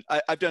 I mean,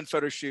 I've done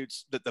photo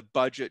shoots that the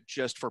budget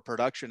just for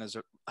production is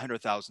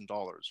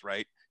 $100,000,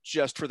 right?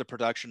 Just for the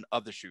production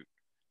of the shoot.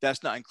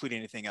 That's not including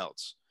anything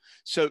else.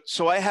 So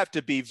I have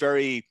to be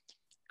very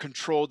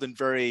controlled and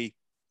very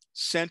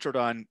centered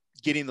on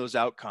getting those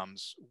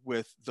outcomes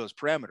with those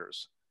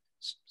parameters.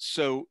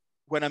 So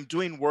when I'm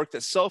doing work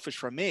that's selfish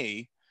for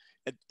me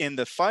in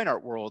the fine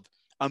art world,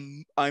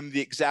 I'm the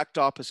exact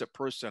opposite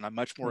person. I'm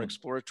much more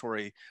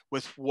exploratory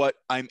with what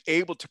I'm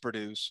able to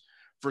produce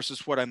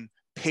versus what I'm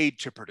paid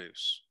to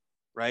produce,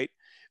 right?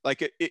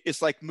 Like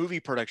it's like movie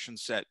production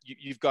set.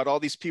 You've got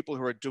all these people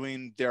who are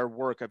doing their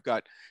work. I've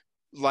got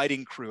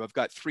lighting crew. I've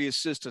got 3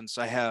 assistants.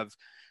 I have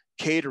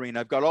catering.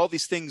 I've got all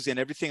these things and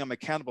everything I'm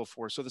accountable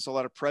for. So there's a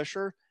lot of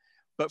pressure.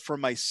 But for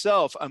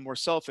myself, I'm more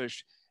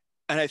selfish,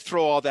 and I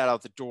throw all that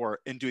out the door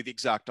and do the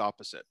exact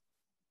opposite.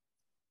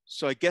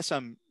 So I guess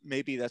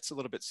maybe that's a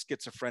little bit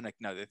schizophrenic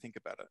now that I think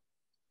about it.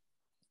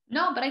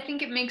 No, but I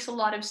think it makes a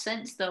lot of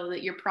sense though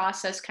that your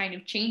process kind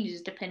of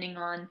changes depending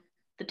on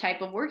the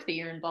type of work that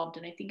you're involved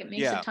in. I think it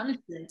makes a ton of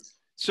sense.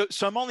 So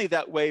I'm only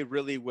that way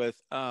really with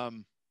my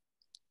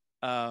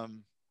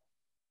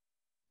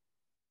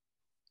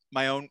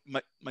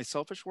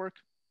selfish work.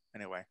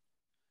 Anyway,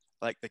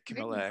 like that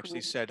Camilla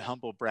actually said,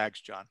 humble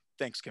brags, John.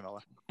 Thanks,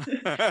 Camilla.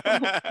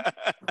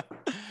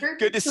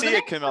 Good to see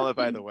you, Camilla,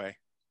 by the way.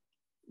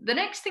 The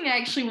next thing I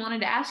actually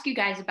wanted to ask you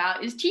guys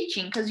about is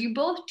teaching, because you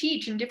both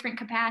teach in different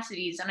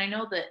capacities. And I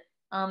know that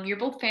you're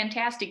both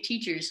fantastic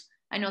teachers.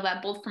 I know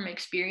that both from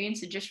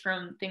experience and just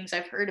from things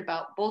I've heard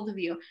about both of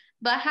you.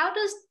 But how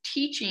does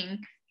teaching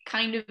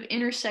kind of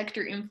intersect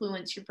or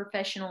influence your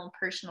professional and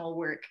personal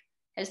work?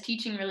 Has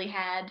teaching really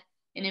had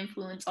an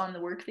influence on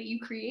the work that you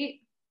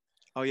create?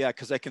 Oh yeah,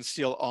 because I can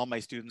steal all my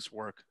students'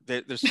 work.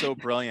 They're so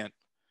brilliant.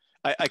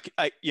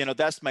 You know,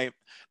 that's my,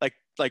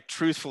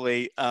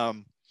 truthfully,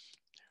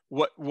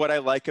 what I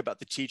like about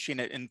the teaching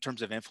in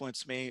terms of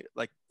influence me,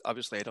 like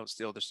obviously I don't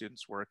steal the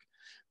students' work,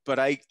 but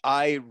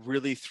I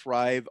really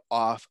thrive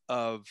off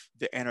of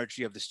the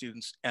energy of the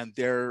students and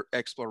their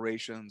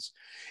explorations,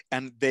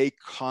 and they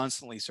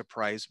constantly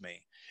surprise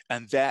me,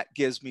 and that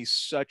gives me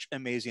such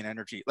amazing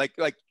energy.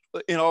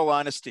 In all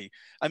honesty,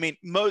 I mean,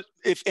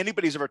 if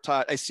anybody's ever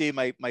taught, I see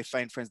my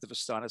fine friends, the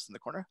Vastanas in the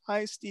corner.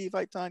 Hi, Steve.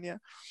 Hi, Tanya.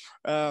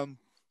 Um,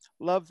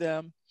 Love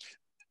them.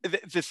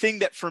 The thing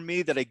that for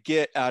me that I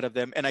get out of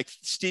them, and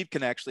Steve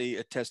can actually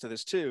attest to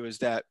this too, is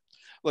that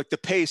look, the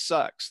pay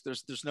sucks.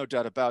 There's no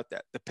doubt about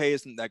that. The pay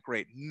isn't that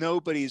great.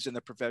 Nobody's in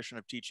the profession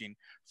of teaching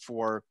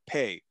for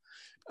pay.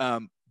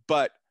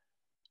 But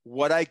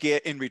what I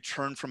get in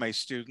return from my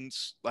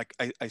students, like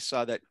I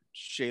saw that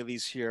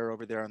Shaylee's here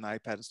over there on the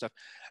iPad and stuff,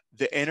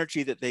 the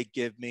energy that they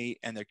give me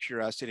and their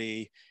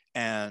curiosity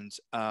and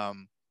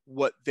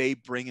what they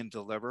bring and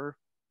deliver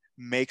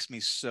makes me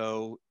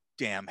so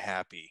damn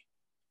happy.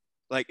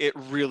 Like it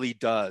really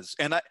does.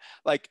 And I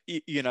like,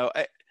 you know,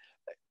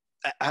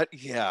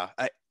 yeah,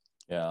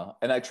 Yeah.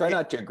 And I try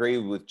not to agree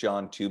with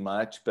John too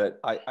much, but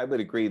I would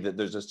agree that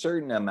there's a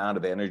certain amount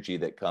of energy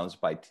that comes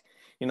by,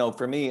 you know,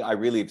 for me, I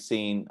really have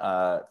seen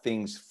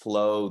things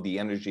flow, the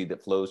energy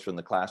that flows from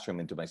the classroom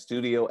into my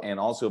studio, and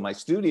also my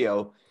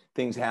studio,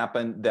 things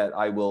happen that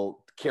I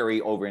will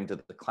carry over into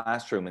the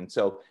classroom. And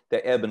so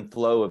the ebb and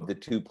flow of the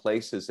two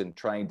places and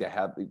trying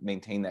to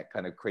maintain that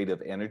kind of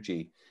creative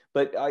energy.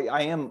 But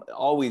I am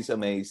always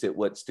amazed at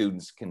what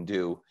students can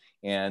do.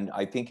 And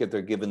I think if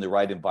they're given the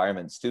right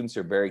environment, students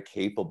are very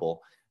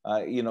capable,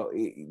 you know,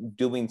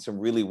 doing some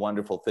really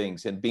wonderful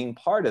things. And being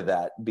part of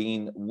that,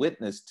 being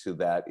witness to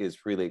that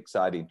is really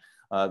exciting.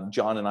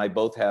 John and I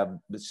both have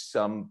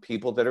some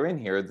people that are in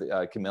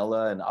here,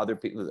 Camilla and other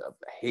people,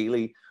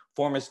 Haley,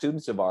 former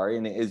students of ours,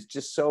 and it's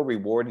just so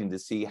rewarding to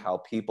see how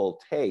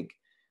people take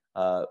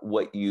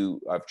what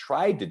you have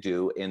tried to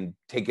do and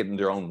take it in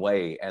their own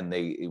way, and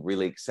they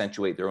really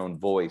accentuate their own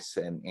voice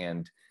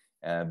and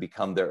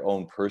become their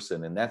own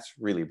person. And that's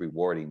really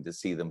rewarding to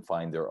see them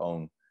find their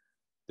own,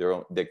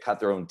 they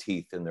cut their own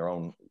teeth in their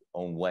own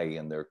way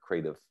in their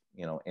creative,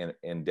 you know,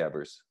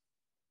 endeavors.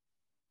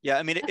 Yeah,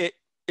 I mean,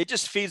 it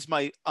just feeds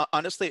my,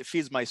 honestly, it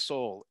feeds my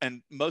soul.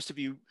 And most of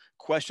you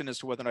question as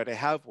to whether or not I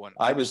have one.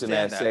 I was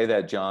going to say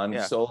that, John.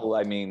 Yeah. Soul,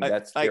 I mean,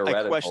 that's I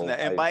theoretical. question that.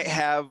 It might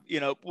have,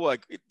 you know,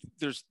 look,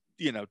 there's,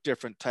 you know,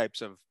 different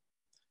types of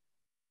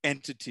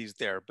entities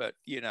there, but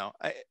you know,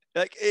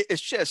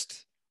 it's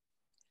just,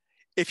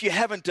 if you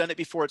haven't done it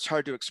before, it's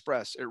hard to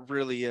express. It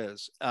really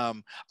is.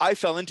 I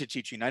fell into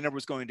teaching. I never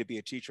was going to be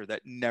a teacher.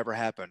 That never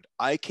happened.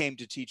 I came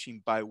to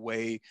teaching by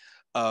way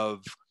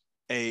of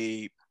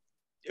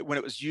when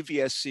it was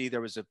UVSC,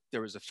 there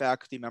was a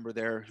faculty member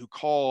there who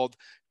called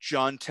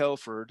John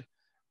Telford,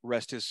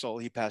 rest his soul,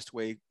 he passed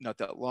away not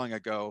that long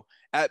ago,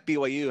 at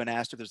BYU and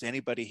asked if there's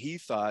anybody he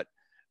thought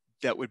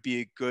that would be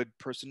a good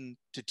person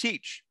to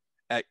teach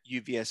at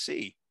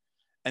UVSC.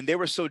 And they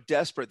were so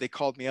desperate, they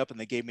called me up and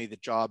they gave me the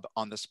job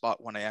on the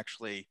spot when I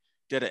actually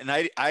did it.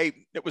 And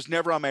it was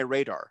never on my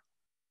radar.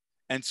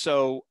 And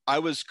so I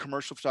was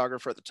commercial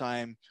photographer at the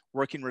time,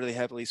 working really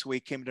heavily. So we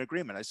came to an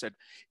agreement. I said,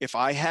 if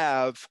I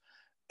have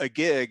a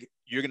gig,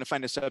 you're going to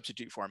find a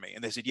substitute for me.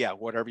 And they said, yeah,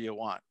 whatever you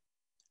want.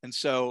 And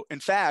so, in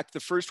fact, the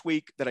first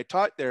week that I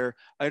taught there,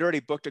 I'd already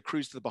booked a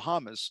cruise to the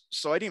Bahamas.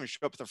 So I didn't even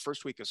show up the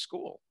first week of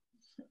school.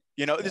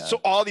 You know, yeah. So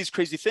all these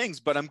crazy things,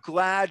 but I'm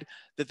glad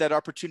that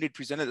opportunity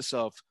presented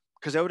itself,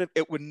 because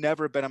it would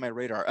never have been on my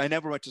radar. I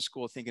never went to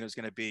school thinking it was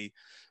going to be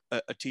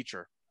a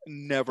teacher.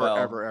 Never,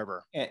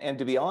 ever. And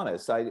to be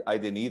honest, I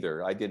didn't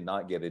either. I did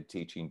not get a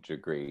teaching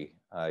degree.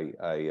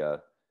 I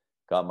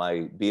got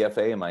my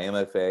BFA and my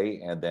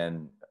MFA, and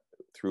then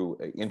through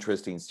an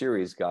interesting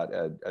series, got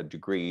a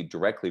degree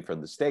directly from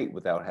the state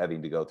without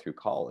having to go through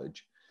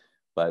college.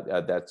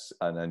 But that's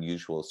an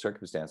unusual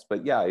circumstance.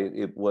 But yeah,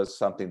 it was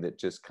something that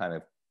just kind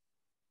of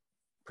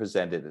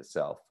presented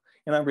itself.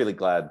 And I'm really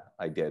glad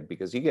I did,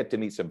 because you get to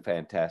meet some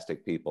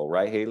fantastic people,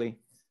 right, Haley?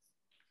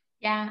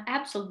 Yeah,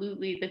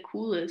 absolutely. The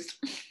coolest.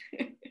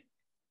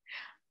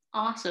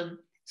 Awesome.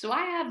 So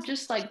I have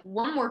just like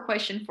one more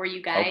question for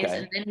you guys, okay,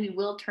 and then we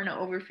will turn it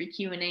over for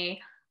Q&A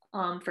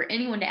for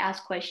anyone to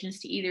ask questions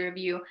to either of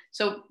you.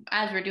 So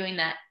as we're doing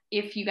that,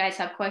 if you guys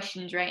have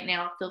questions right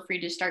now, feel free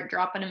to start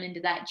dropping them into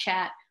that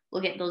chat.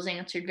 We'll get those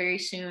answered very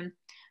soon.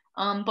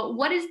 But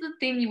what is the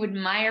thing you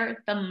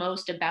admire the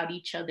most about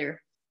each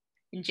other?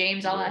 And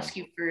James, I'll ask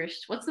you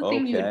first. What's the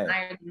thing you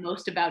admire the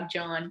most about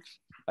John?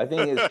 I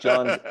think it's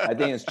John's. I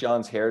think it's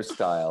John's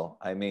hairstyle.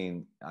 I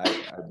mean,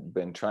 I've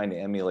been trying to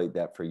emulate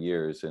that for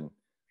years, and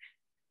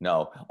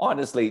no,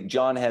 honestly,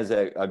 John has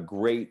a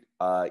great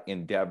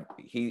endeavor.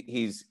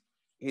 He's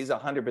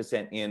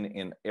 100%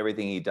 in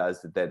everything he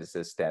does that is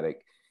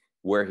aesthetic.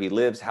 Where he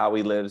lives, how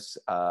he lives,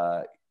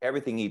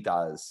 everything he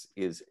does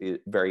is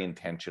very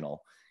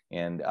intentional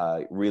and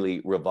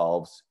really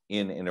revolves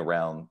in and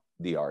around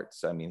the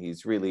arts. I mean,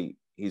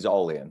 he's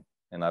all in,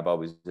 and I've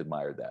always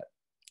admired that.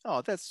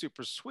 Oh, that's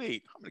super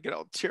sweet. I'm gonna get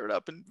all teared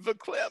up and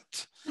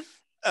verklempt.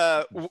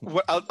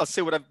 What I'll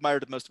say what I've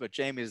admired the most about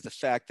Jamie is the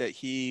fact that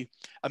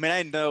I mean,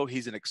 I know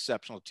he's an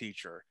exceptional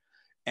teacher,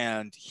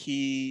 and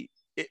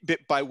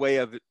by way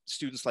of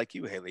students like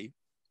you, Haley,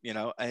 you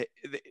know,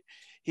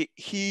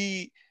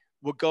 he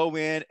will go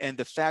in, and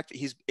the fact that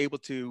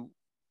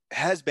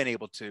has been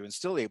able to, and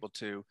still able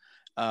to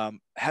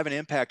have an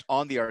impact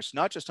on the arts,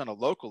 not just on a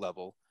local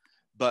level,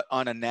 but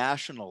on a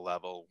national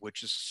level,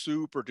 which is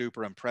super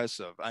duper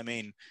impressive. I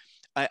mean,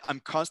 I'm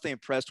constantly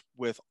impressed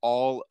with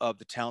all of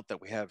the talent that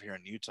we have here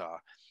in Utah,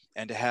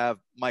 and to have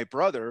my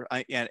brother,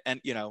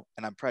 and you know,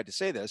 and I'm proud to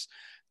say this,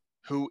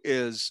 who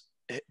is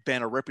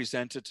been a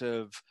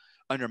representative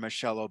under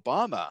Michelle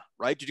Obama,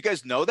 right? Did you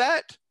guys know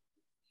that?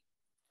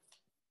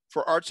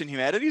 For arts and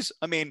humanities?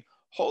 I mean,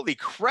 holy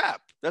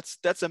crap, that's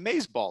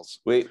amazeballs.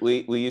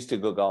 We used to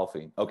go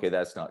golfing. Okay,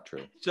 that's not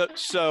true.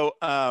 So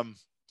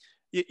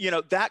you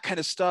know, that kind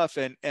of stuff,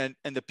 and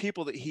the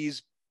people that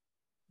he's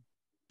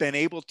been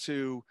able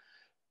to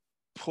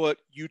put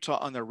Utah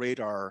on the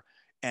radar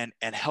and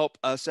help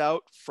us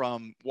out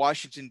from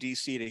Washington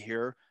D.C. to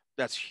here,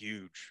 that's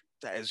huge.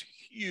 That is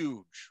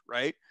huge,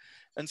 right?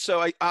 And so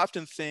I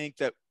often think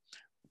that,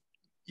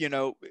 you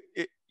know,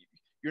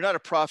 you're not a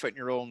prophet in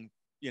your own,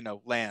 you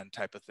know, land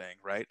type of thing,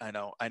 right? I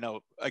know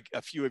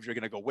a few of you are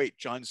going to go, wait,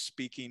 John's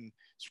speaking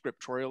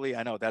scripturally.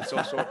 I know that's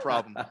also a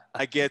problem.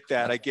 I get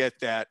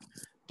that.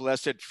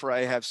 Blessed for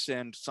I have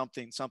sinned,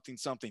 something.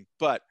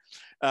 But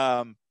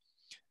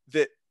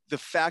the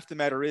fact of the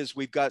matter is,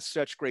 we've got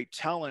such great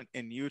talent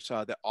in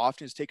Utah that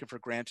often is taken for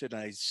granted.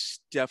 And I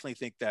definitely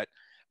think that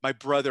my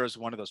brother is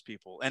one of those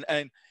people. And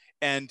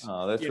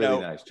oh, that's you really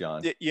know, nice,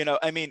 John. You know,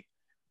 I mean,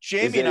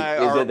 Jamie and I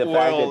is are it the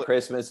fact that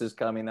Christmas is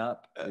coming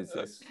up? Is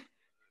this?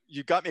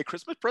 You got me a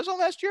Christmas present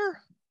last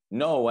year?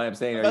 No, what I'm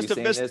saying, are you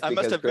saying this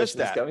because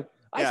Christmas is coming?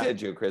 I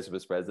sent you a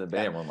Christmas present, but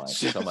never mind.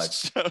 So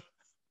much.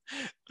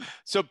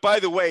 So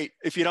by the way,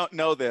 if you don't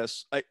know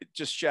this,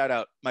 just shout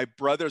out, my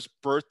brother's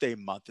birthday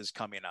month is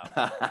coming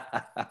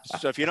up.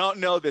 So if you don't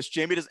know this,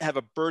 Jamie doesn't have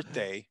a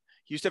birthday.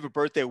 He used to have a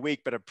birthday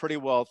week, but I pretty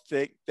well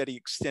think that he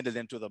extended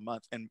into the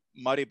month, and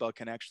Maribel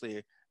can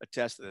actually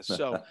attest to this.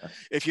 So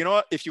if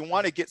you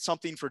want to get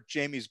something for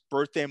Jamie's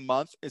birthday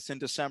month, it's in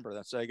December.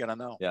 That's all you got to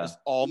know. Yeah. It's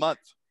all month.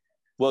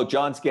 Well,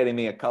 John's getting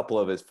me a couple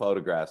of his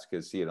photographs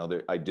because, you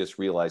know, I just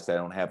realized I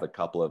don't have a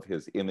couple of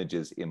his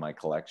images in my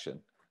collection.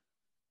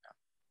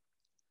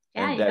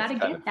 Yeah, you got to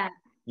get that.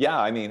 Yeah,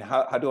 I mean,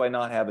 how do I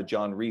not have a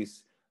John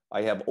Rees?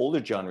 I have older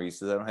John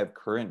Reeses. I don't have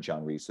current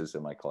John Reeses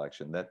in my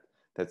collection.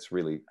 That's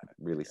really,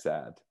 really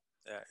sad.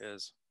 Yeah, it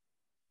is.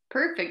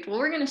 Perfect. Well,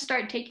 we're going to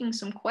start taking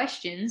some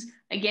questions.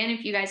 Again,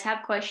 if you guys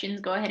have questions,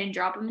 go ahead and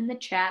drop them in the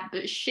chat.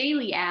 But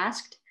Shaylee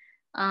asked,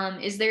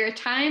 is there a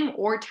time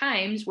or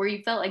times where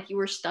you felt like you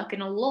were stuck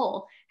in a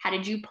lull? How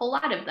did you pull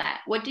out of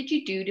that? What did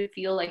you do to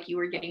feel like you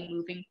were getting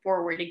moving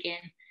forward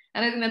again?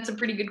 And I think that's a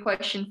pretty good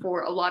question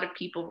for a lot of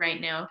people right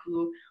now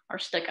who are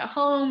stuck at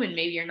home and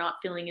maybe you're not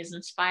feeling as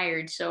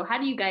inspired. So how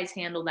do you guys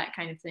handle that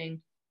kind of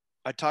thing?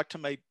 I talked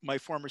to my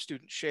former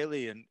student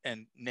Shaylee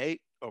and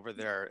Nate over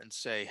there and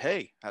say,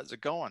 hey, how's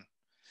it going?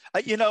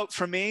 You know,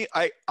 for me,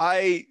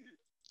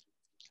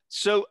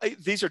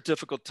 these are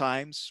difficult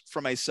times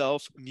for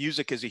myself.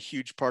 Music is a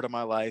huge part of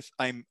my life.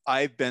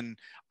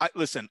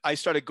 Listen, I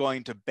started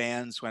going to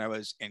bands when I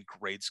was in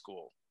grade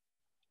school.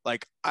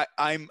 Like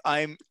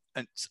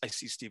and I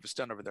see Steve is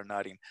done over there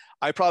nodding.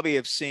 I probably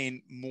have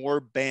seen more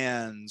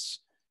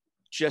bands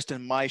just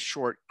in my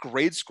short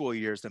grade school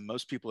years than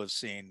most people have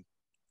seen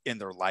in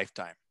their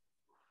lifetime.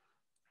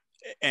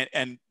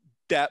 And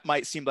that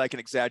might seem like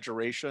an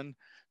exaggeration,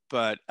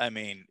 but I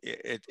mean,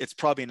 it's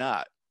probably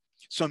not.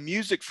 So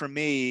music for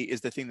me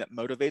is the thing that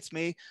motivates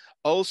me.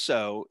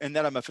 Also, and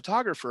that I'm a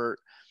photographer,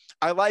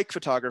 I like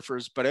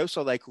photographers, but I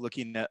also like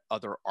looking at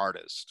other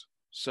artists.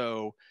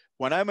 So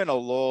when I'm in a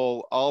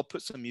lull, I'll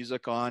put some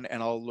music on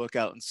and I'll look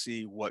out and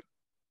see what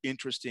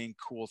interesting,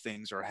 cool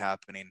things are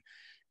happening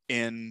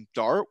in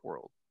the art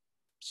world.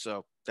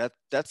 So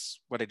that's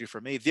what I do for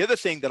me. The other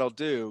thing that I'll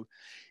do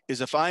is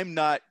if I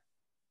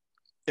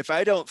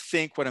don't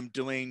think what I'm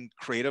doing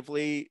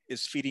creatively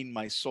is feeding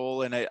my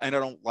soul and I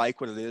don't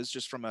like what it is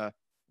just from a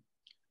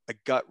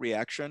gut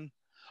reaction,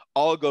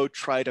 I'll go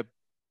try to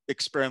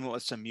experiment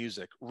with some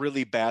music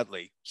really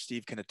badly.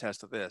 Steve can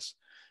attest to this,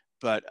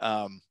 but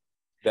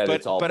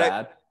it's all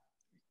bad.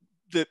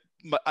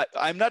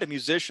 I'm not a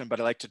musician,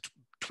 but I like to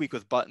tweak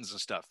with buttons and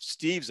stuff.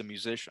 Steve's a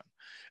musician.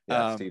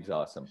 Yeah, Steve's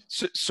awesome.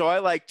 So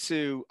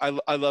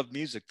I love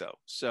music though.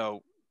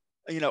 So,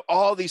 you know,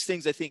 all these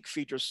things I think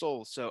feed your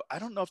soul. So I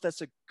don't know if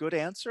that's a good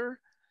answer,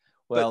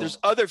 but there's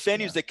other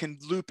venues that can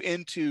loop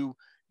into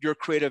your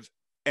creative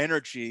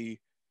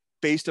energy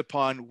based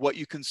upon what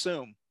you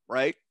consume,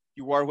 right?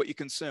 You are what you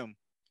consume.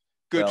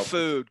 Good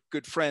food,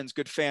 good friends,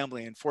 good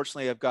family. And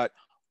fortunately, I've got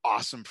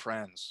awesome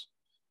friends.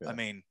 Yeah. I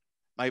mean,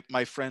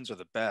 my friends are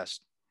the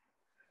best.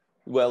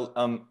 Well,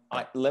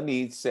 let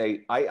me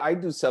say, I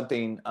do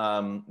something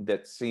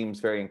that seems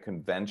very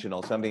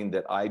unconventional. Something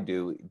that I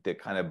do that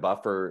kind of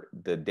buffer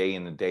the day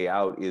in and day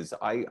out is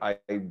I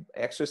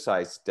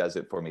exercise does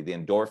it for me. The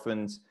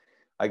endorphins.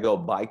 I go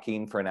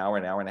biking for an hour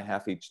and a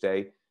half each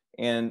day.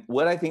 And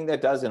what I think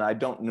that does, and I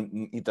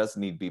don't, it doesn't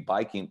need to be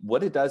biking.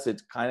 What it does,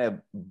 it's kind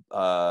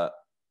of,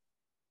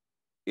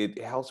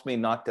 it helps me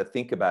not to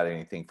think about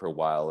anything for a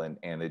while.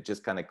 And it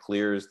just kind of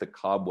clears the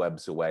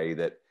cobwebs away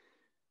that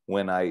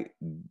when I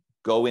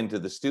go into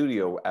the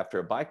studio after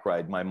a bike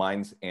ride, my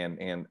mind's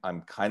and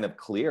I'm kind of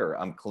clear,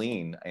 I'm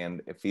clean,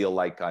 and I feel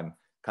like I'm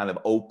kind of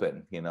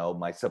open. You know,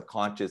 my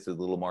subconscious is a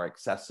little more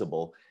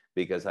accessible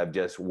because I've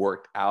just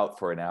worked out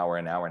for an hour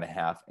and a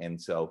half.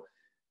 And so,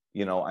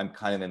 you know, I'm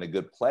kind of in a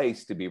good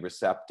place to be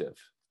receptive.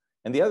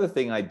 And the other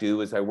thing I do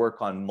is I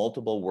work on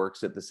multiple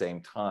works at the same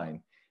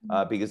time.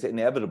 Because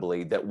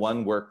inevitably that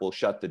one work will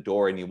shut the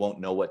door and you won't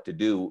know what to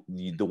do.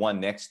 The one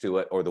next to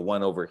it or the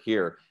one over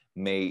here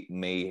may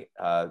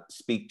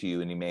speak to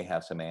you, and you may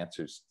have some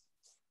answers,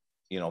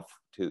 you know,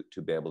 to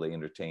be able to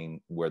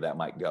entertain where that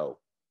might go.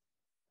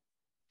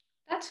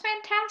 That's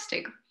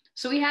fantastic.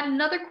 So we had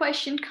another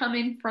question come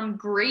in from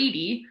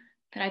Grady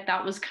that I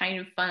thought was kind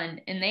of fun.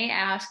 And they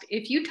asked,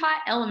 if you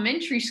taught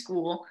elementary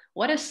school,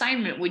 what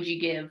assignment would you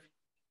give?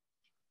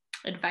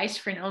 Advice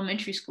for an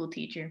elementary school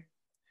teacher.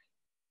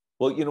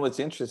 Well, you know, it's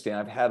interesting.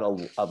 I've had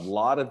a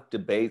lot of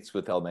debates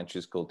with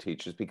elementary school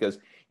teachers because,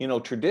 you know,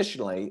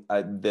 traditionally,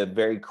 the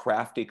very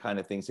crafty kind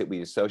of things that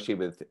we associate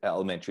with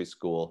elementary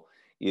school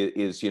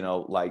is you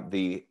know, like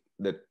the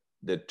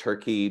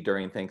turkey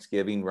during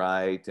Thanksgiving,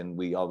 right? And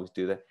we always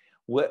do that.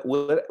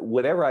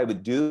 Whatever I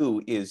would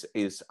do is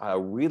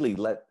really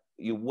let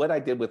you, what I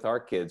did with our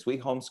kids, we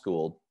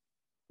homeschooled.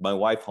 My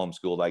wife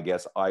homeschooled, I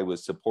guess I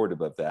was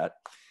supportive of that,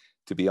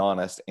 to be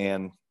honest.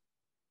 And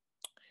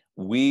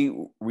we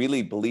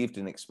really believed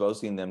in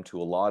exposing them to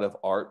a lot of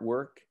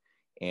artwork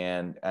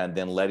and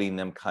then letting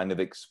them kind of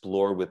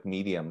explore with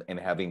medium and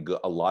having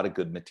a lot of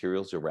good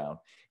materials around.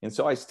 And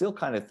so I still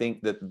kind of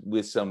think that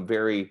with some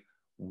very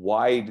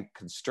wide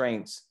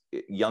constraints,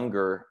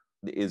 younger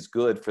is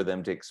good for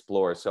them to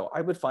explore. So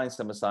I would find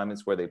some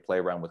assignments where they play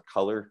around with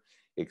color,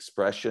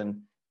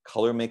 expression,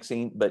 color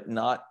mixing, but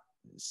not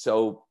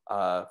so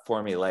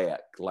formulaic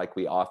like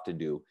we often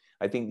do.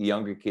 I think the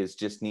younger kids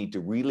just need to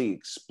really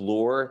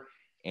explore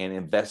and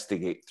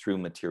investigate through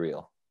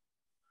material.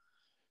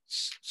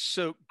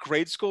 So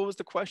grade school was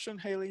the question,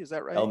 Haley, is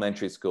that right?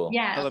 Elementary school.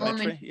 Yeah,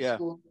 Elementary, yeah.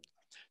 school.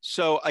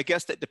 So I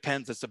guess that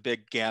depends. It's a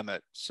big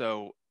gamut.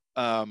 So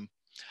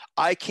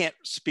I can't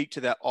speak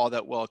to that all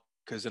that well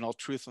because in all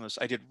truthfulness,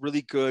 I did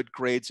really good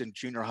grades in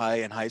junior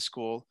high and high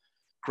school,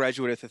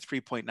 graduated with a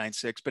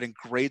 3.96, but in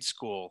grade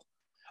school,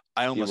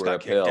 I almost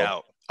got kicked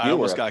out. I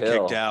almost got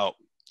kicked out.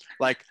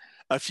 Like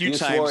a few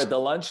times. You swore at the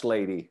lunch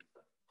lady.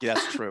 Yeah,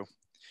 that's true.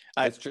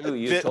 That's true.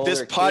 You told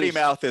this her potty quiche.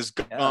 mouth has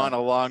gone a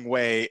long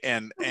way,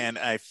 and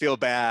I feel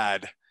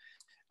bad.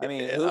 I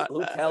mean,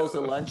 who tells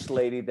a lunch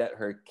lady that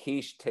her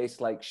quiche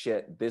tastes like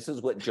shit? This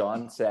is what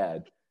John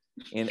said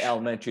in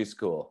elementary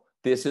school.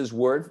 This is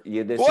word.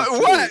 Yeah, this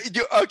what? Is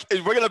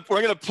okay,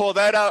 we're gonna pull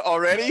that out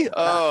already.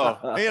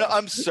 Oh, you know,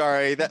 I'm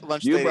sorry. That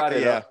lunch lady. Brought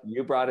it up.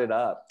 You brought it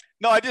up.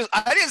 No, I didn't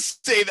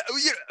say that.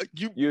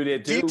 You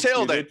did too.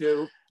 Detailed it.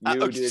 You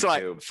did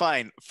too.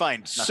 Fine.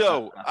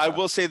 So I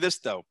will say this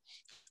though.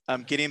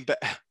 I'm getting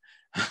back.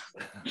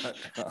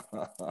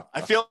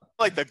 I feel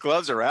like the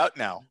gloves are out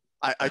now.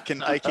 I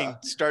can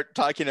start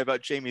talking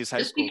about Jamie's high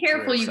school. Just be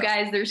careful, you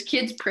guys. There's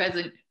kids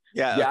present.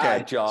 Yeah.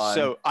 Okay, John.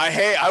 So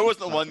I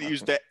wasn't the one that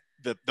used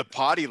the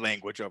potty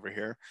language over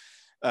here.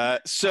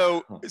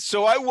 So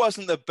I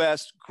wasn't the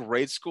best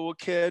grade school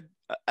kid.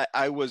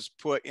 I was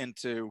put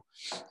into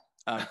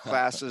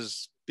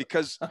classes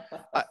because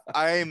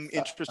I'm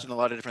interested in a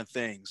lot of different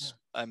things.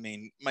 I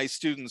mean, my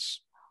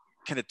students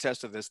can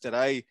attest to this, that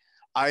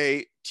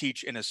I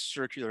teach in a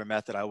circular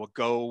method. I will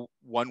go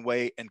one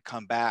way and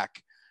come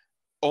back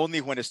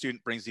only when a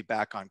student brings me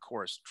back on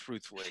course,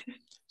 truthfully.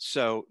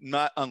 So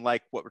not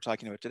unlike what we're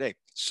talking about today.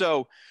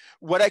 So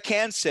what I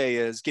can say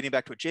is, getting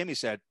back to what Jamie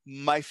said,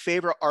 my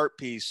favorite art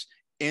piece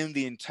in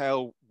the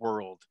entire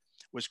world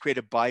was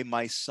created by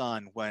my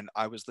son when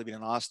I was living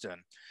in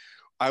Austin.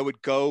 I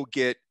would go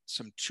get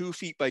some 2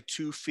 feet by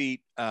 2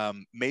 feet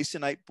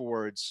masonite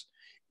boards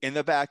in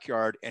the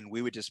backyard, and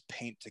we would just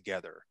paint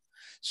together.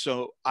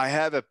 So I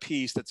have a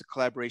piece that's a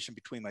collaboration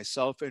between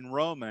myself and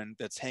Roman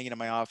that's hanging in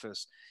my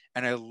office,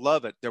 and I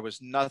love it. There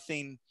was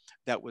nothing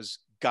that was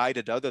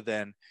guided other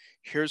than,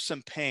 here's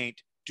some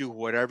paint, do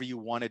whatever you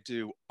want to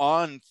do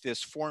on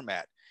this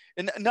format.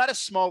 And not a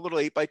small little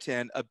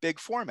 8x10, a big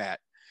format,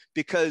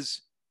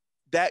 because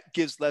that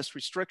gives less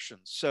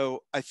restrictions.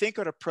 So I think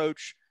I'd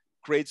approach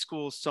grade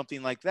school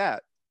something like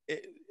that,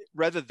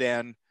 rather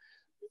than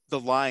the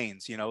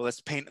lines, you know, let's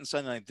paint in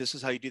sunlight, this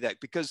is how you do that,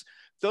 because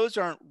those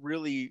aren't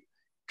really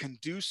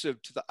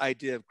conducive to the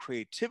idea of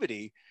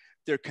creativity.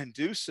 They're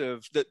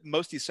conducive, that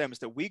most of the assignments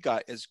that we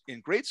got as in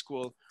grade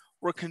school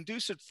were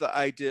conducive to the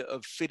idea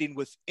of fitting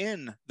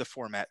within the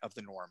format of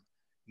the norm,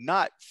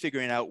 not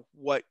figuring out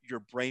what your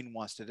brain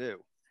wants to do,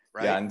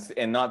 right? Yeah,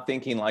 and not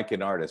thinking like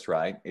an artist,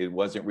 right? It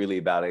wasn't really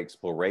about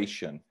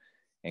exploration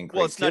and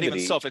Well, it's not even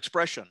creativity.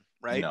 self-expression,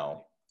 right?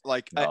 No,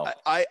 Like no.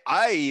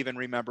 I even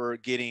remember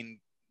getting,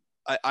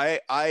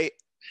 I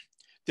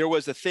there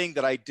was a thing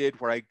that I did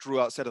where I drew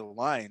outside of the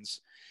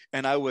lines,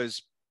 and I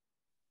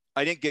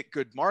didn't get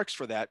good marks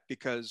for that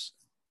because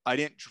I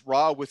didn't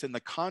draw within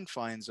the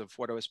confines of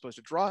what I was supposed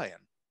to draw in.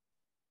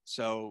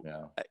 So,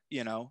 Yeah.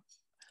 you know,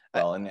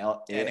 Well, in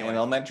anyway.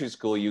 elementary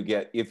school, you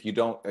get, if you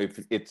don't,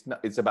 if it's not,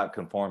 it's about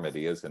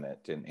conformity, isn't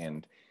it?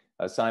 And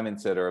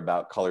assignments that are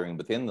about coloring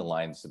within the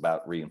lines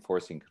about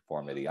reinforcing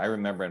conformity. I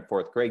remember in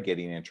fourth grade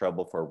getting in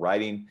trouble for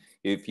writing,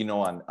 if you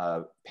know,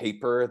 on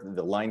paper,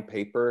 the line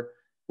paper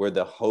where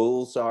the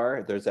holes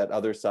are, there's that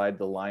other side of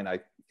the line.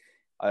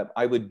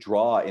 I would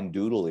draw and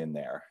doodle in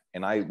there,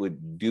 and I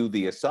would do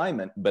the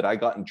assignment, but I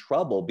got in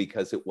trouble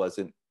because it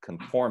wasn't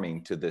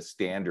conforming to the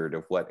standard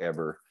of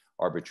whatever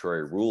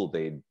arbitrary rule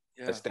they'd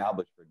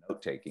established for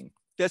note taking.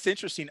 That's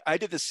interesting. I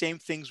did the same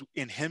things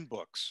in hymn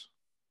books.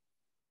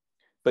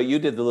 But you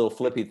did the little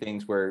flippy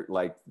things where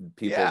like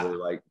people were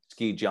like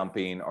ski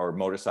jumping or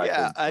motorcycles.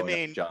 Yeah, I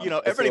mean, you know,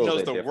 That's everybody knows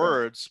the different.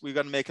 words. We've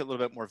got to make it a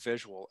little bit more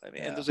visual. I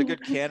mean, and there's a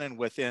good canon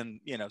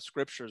within, you know,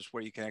 scriptures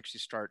where you can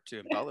actually start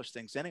to embellish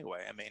things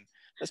anyway. I mean,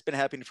 that's been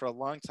happening for a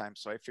long time.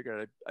 So I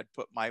figured I'd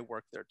put my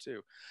work there too,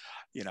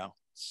 you know.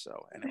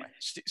 So anyway,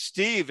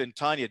 Steve and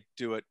Tanya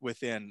do it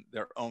within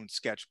their own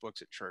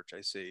sketchbooks at church, I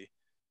see.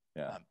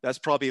 Yeah, that's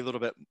probably a little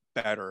bit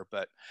better.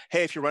 But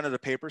hey, if you run out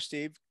of paper,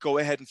 Steve, go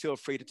ahead and feel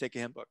free to take a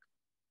hymn book.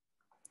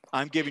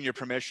 I'm giving you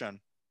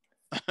permission.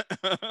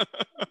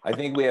 I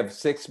think we have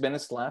 6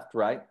 minutes left,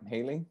 right,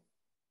 Haley?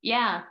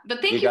 Yeah,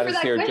 but thank you for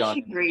that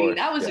question, Grady.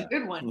 That was a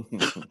good one.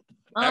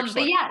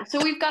 But yeah,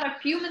 so we've got a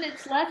few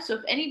minutes left. So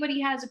if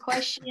anybody has a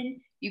question,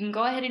 you can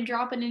go ahead and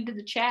drop it into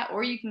the chat,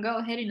 or you can go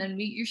ahead and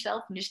unmute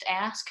yourself and just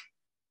ask.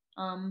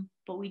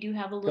 But we do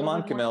have a little. Come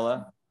on,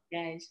 Camilla.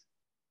 Guys.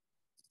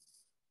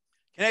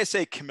 Can I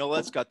say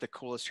Camilla's got the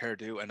coolest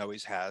hairdo and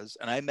always has.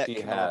 And I met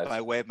Camilla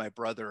by way of my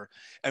brother,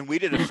 and we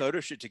did a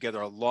photo shoot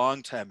together a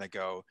long time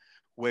ago,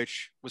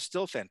 which was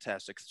still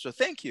fantastic. So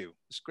thank you.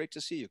 It's great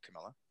to see you,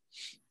 Camilla.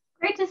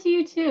 Great to see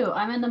you too.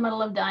 I'm in the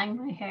middle of dyeing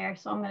my hair,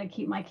 so I'm going to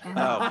keep my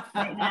camera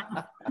right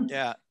now.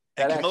 Yeah.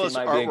 And Camilla's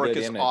artwork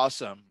is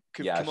awesome.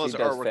 Camilla's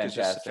artwork is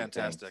just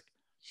fantastic.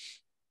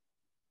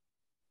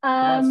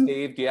 Come on,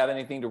 Steve. Do you have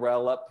anything to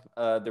rile up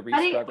the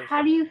Rees brothers?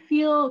 How do you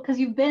feel, because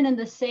you've been in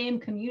the same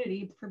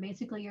community for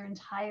basically your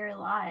entire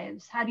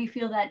lives, how do you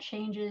feel that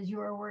changes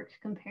your work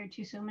compared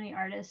to so many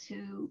artists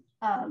who,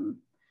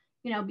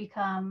 you know,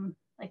 become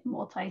like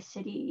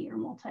multi-city or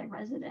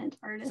multi-resident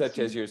artists? Such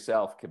as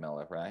yourself,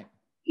 Camilla, right?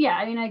 Yeah,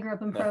 I mean, I grew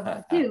up in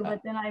Provo too,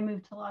 but then I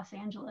moved to Los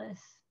Angeles.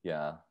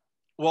 Yeah.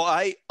 Well,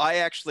 I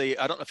actually,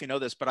 I don't know if you know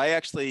this, but I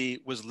actually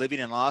was living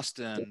in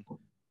Austin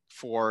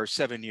for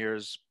 7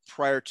 years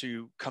prior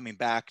to coming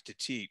back to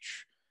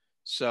teach.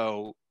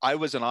 So I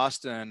was in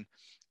Austin,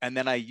 and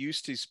then I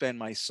used to spend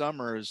my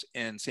summers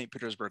in St.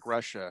 Petersburg,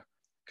 Russia,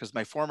 because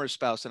my former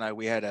spouse and I,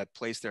 we had a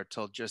place there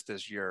till just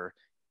this year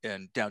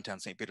in downtown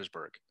St.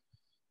 Petersburg.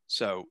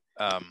 So,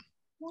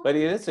 but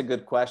it is a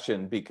good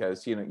question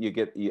because, you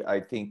know, I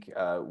think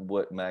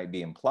what might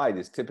be implied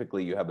is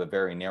typically you have a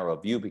very narrow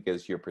view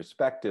because your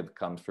perspective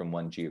comes from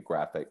one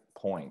geographic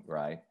point,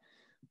 right?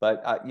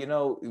 But, you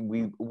know,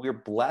 we're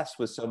blessed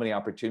with so many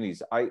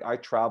opportunities. I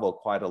travel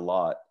quite a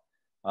lot,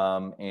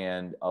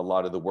 and a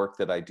lot of the work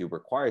that I do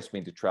requires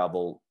me to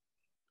travel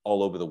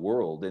all over the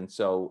world. And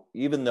so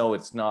even though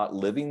it's not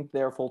living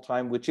there full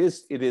time, it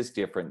is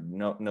different,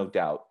 no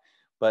doubt.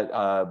 But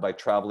by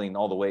traveling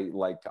all the way,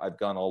 like I've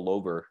gone all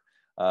over,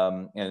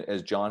 and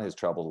as John has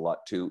traveled a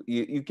lot too,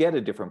 you get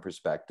a different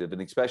perspective.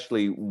 And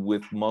especially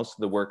with most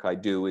of the work I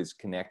do is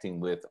connecting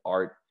with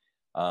art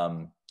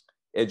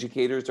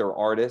educators or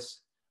artists.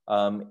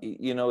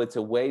 You know, it's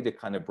a way to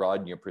kind of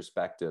broaden your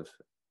perspective.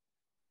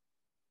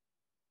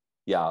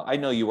 Yeah, I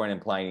know you weren't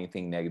implying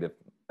anything negative,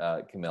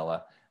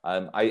 Camilla.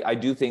 I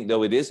do think,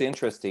 though, it is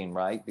interesting,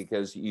 right?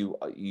 Because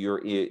your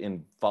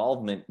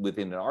involvement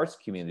within an arts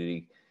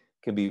community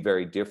can be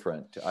very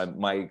different.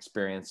 My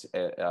experience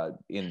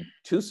in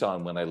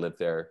Tucson when I lived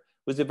there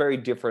was a very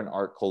different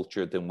art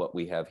culture than what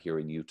we have here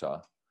in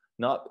Utah.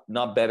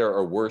 Not better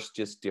or worse,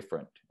 just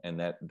different. And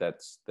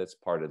that's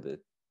part of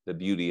the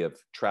beauty of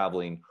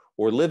traveling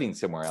or living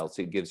somewhere else.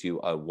 It gives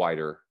you a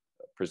wider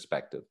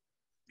perspective.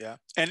 Yeah.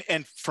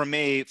 And for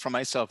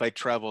myself, I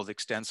traveled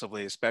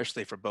extensively,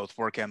 especially for both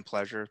work and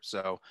pleasure.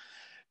 So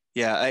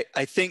yeah,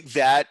 I think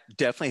that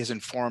definitely has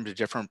informed a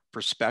different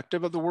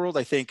perspective of the world.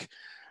 I think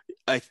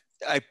I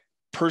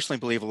personally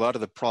believe a lot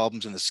of the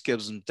problems and the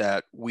schisms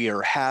that we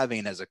are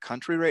having as a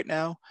country right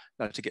now,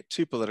 not to get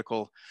too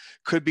political,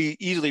 could be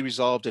easily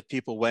resolved if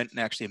people went and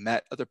actually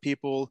met other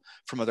people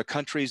from other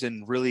countries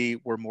and really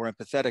were more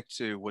empathetic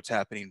to what's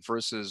happening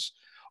versus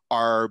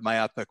our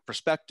myopic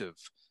perspective.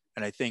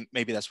 And I think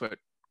maybe that's what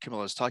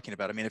Camilla is talking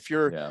about. I mean, if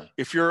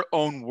your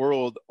own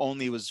world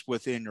only was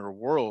within your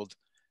world,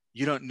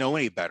 you don't know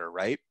any better,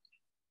 right?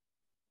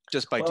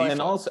 Just by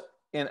default.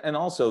 and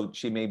also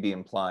she may be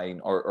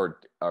implying or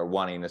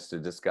wanting us to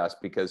discuss,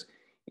 because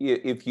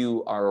if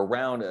you are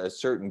around a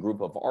certain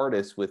group of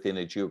artists within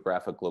a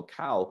geographic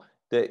locale,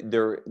 that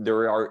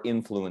there are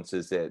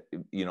influences that,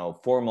 you know,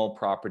 formal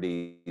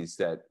properties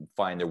that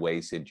find their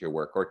ways into your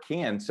work or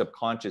can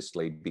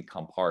subconsciously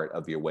become part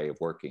of your way of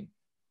working.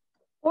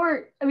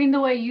 Or, I mean, the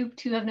way you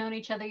two have known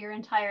each other your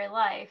entire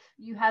life,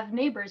 you have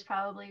neighbors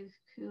probably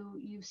who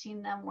you've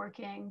seen them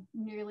working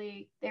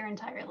nearly their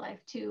entire life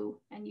too,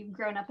 and you've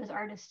grown up as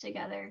artists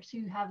together. So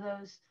you have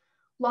those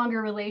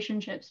longer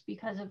relationships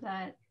because of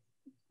that,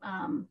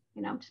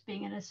 you know, just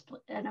being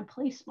in a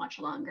place much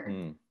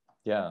longer.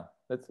 Yeah,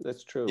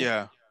 that's true.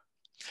 Yeah.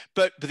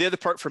 But the other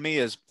part for me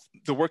is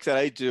the work that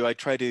I do, I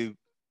try to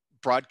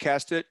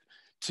broadcast it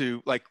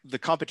to, like, the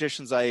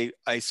competitions I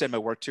send my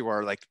work to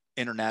are like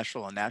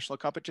international and national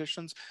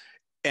competitions.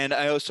 And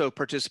I also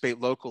participate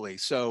locally.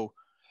 So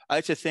I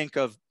like to think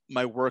of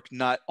my work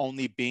not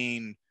only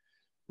being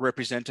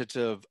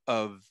representative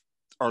of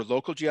our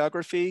local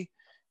geography,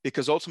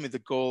 because ultimately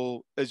the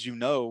goal, as you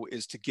know,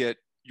 is to get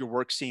your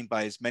work seen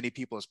by as many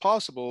people as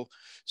possible,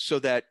 so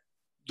that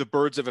the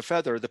birds of a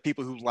feather, the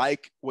people who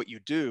like what you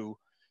do,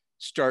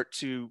 start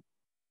to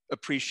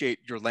appreciate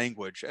your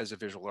language as a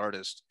visual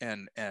artist.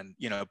 And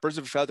you know, birds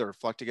of a feather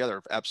flock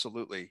together,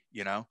 absolutely,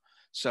 you know.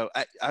 So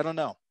I don't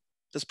know,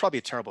 that's probably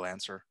a terrible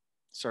answer,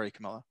 sorry,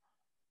 Camilla.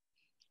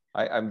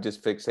 I'm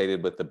just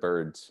fixated with the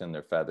birds and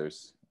their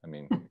feathers. I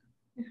mean,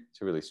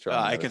 it's a really strong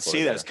I can see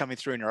that there. it's coming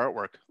through in your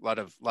artwork.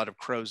 A lot of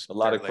crows. A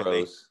lot of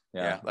lately. crows.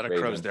 Yeah, a lot of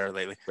crows there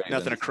lately. Ravens,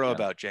 Nothing to crow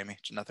about, Jamie.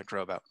 Nothing to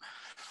crow about.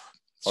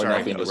 Or Sorry,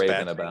 nothing that to was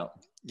raven bad. about.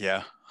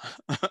 Yeah.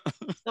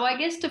 So I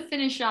guess to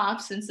finish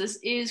off, since this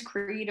is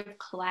creative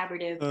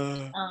collaborative,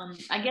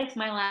 I guess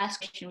my last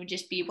question would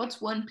just be, what's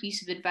one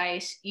piece of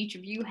advice each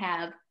of you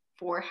have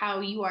for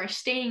how you are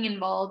staying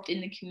involved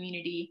in the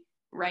community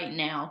right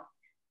now,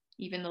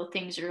 even though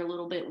things are a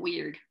little bit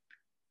weird?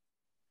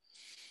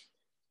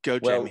 Go,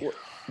 Jamie.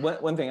 Well,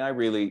 one thing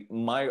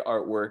my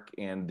artwork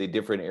and the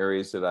different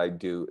areas that I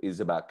do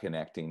is about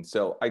connecting.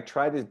 So I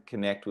try to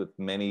connect with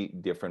many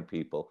different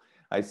people.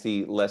 I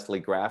see Leslie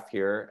Graff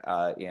here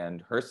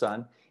and her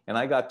son, and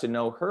I got to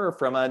know her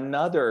from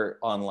another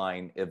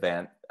online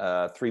event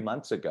 3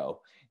 months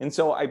ago. And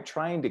so I'm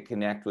trying to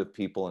connect with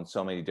people in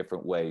so many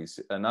different ways,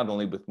 not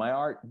only with my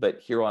art, but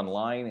here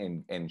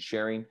online and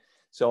sharing.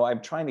 So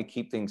I'm trying to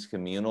keep things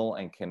communal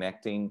and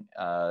connecting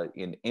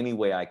in any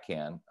way I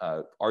can,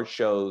 art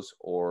shows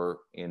or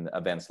in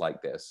events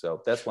like this.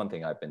 So that's one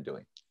thing I've been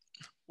doing.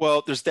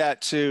 Well, there's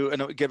that too.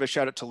 And I would give a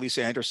shout out to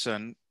Lisa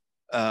Anderson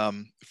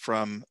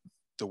from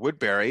the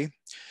Woodbury,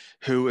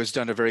 who has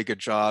done a very good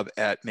job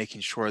at making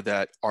sure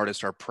that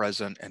artists are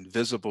present and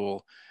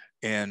visible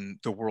in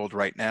the world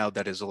right now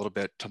that is a little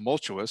bit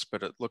tumultuous,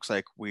 but it looks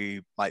like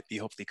we might be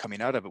hopefully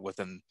coming out of it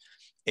within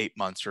 8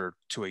 months or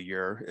to a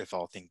year if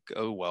all things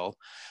go well.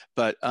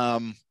 But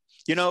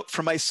you know,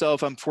 for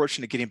myself, I'm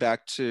fortunate getting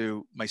back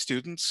to my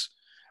students.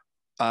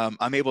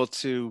 I'm able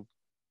to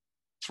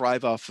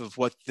thrive off of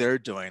what they're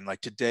doing.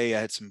 Like today,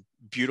 I had some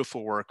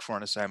beautiful work for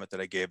an assignment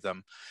that I gave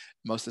them.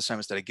 Most of the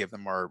assignments that I give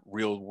them are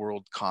real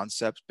world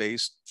concepts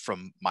based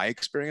from my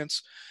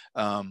experience.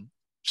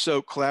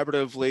 So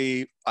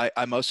collaboratively,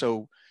 I'm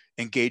also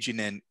engaging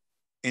in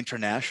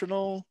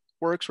international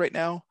works right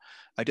now.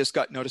 I just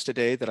got notice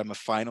today that I'm a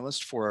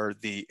finalist for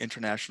the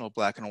International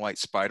Black and White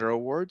Spider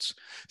Awards,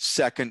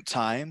 second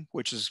time,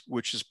 which is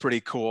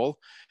pretty cool.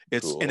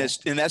 It's cool.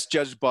 and that's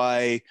judged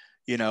by,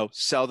 you know,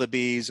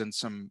 Sotheby's and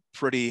some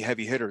pretty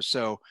heavy hitters.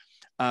 So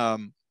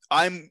I'm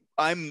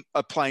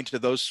applying to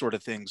those sort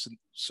of things.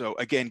 So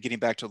again, getting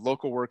back to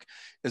local work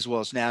as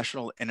well as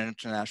national and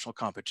international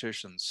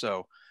competitions.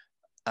 So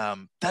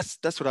that's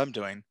what I'm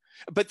doing.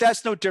 But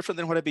that's no different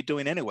than what I'd be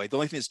doing anyway. The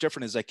only thing that's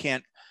different is I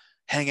can't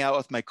hang out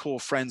with my cool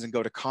friends and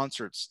go to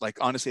concerts. Like,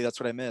 honestly, that's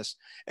what I miss.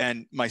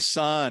 And my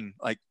son,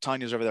 like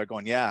Tanya's over there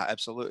going, yeah,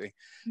 absolutely.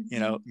 You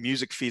know,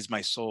 music feeds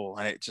my soul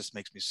and it just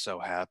makes me so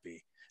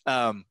happy.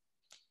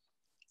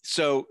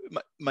 So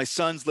my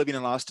son's living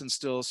in Austin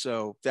still.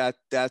 So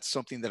that's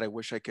something that I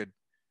wish I could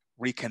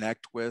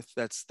reconnect with.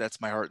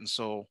 That's my heart and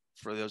soul.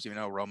 For those of you who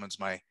know, Roman's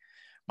my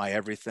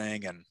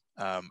everything. And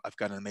I've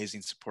got an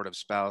amazing supportive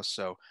spouse.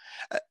 So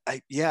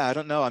I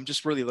don't know. I'm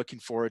just really looking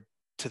forward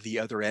to the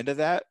other end of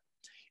that.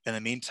 In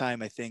the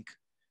meantime, I think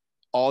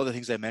all the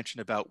things I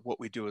mentioned about what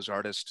we do as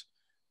artists,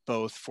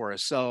 both for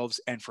ourselves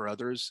and for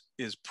others,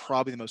 is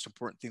probably the most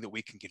important thing that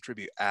we can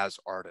contribute as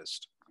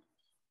artists.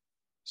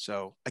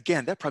 So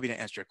again, that probably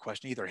didn't answer your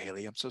question either,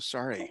 Haley. I'm so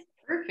sorry.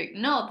 Perfect.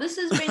 No, this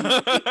has been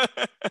great.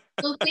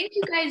 So thank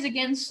you guys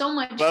again so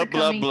much blah, for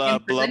coming. Blah,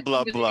 blah,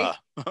 blah, blah,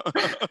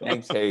 blah.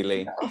 Thanks,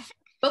 Haley.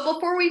 But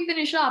before we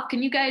finish off,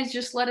 can you guys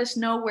just let us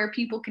know where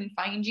people can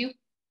find you?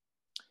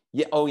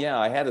 Yeah. Oh, yeah.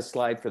 I had a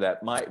slide for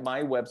that. My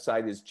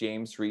website is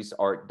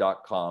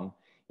jamesreesart.com,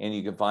 and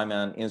you can find me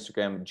on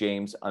Instagram,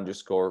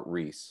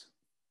 James_Rees.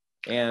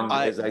 And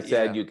as I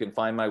said, you can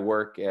find my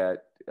work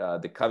at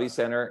the Covey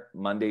Center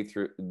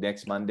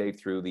next Monday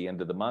through the end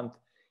of the month,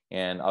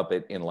 and up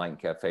at Enlighten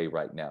Cafe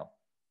right now.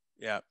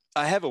 Yeah.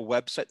 I have a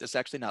website that's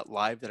actually not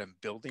live that I'm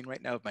building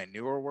right now of my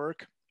newer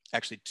work.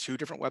 Actually, two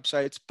different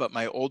websites, but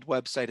my old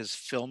website is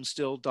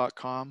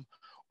filmstill.com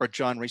or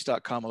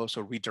johnrees.com. I'll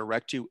also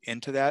redirect you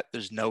into that.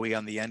 There's no E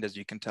on the end, as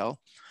you can tell.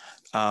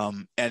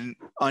 And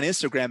on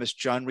Instagram, it's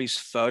John Rees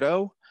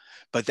Photo,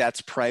 but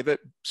that's private.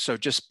 So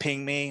just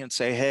ping me and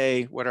say,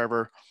 hey,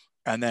 whatever.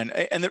 And then,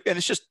 and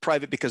it's just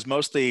private because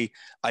mostly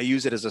I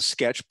use it as a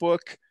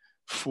sketchbook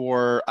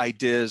for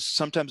ideas.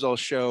 Sometimes I'll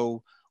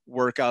show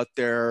work out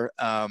there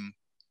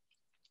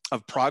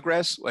of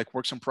progress, like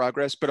works in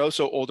progress, but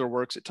also older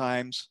works at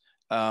times.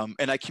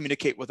 And I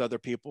communicate with other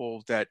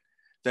people that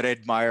I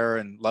admire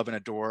and love and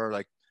adore.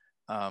 Like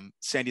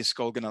Sandy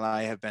Skolgan and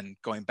I have been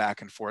going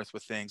back and forth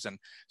with things, and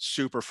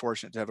super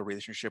fortunate to have a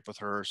relationship with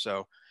her.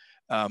 So,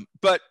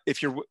 but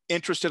if you're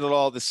interested at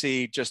all to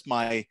see just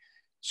my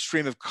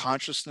stream of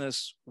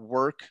consciousness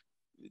work,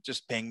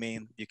 just ping me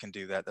and you can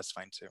do that. That's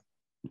fine too.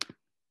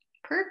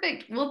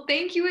 Perfect. Well,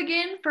 thank you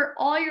again for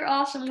all your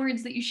awesome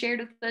words that you shared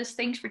with us.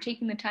 Thanks for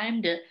taking the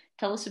time to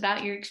tell us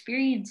about your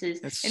experiences.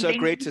 It's and so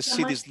great to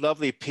see these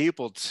lovely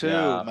people too.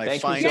 Yeah, My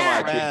thank you fine so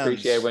much. friends. We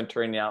appreciate everyone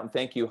turning out, and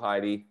thank you,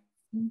 Heidi.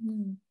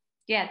 Mm-hmm.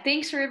 Yeah,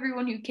 thanks for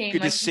everyone who came.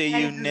 Good to see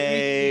you,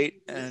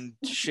 Nate and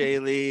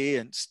Shaylee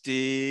and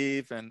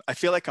Steve. And I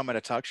feel like I'm at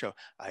a talk show.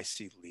 I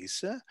see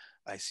Lisa.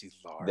 I see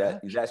Laura.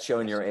 That's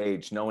showing your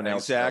age. No one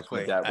else knows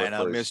what that refers I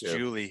know, Miss to.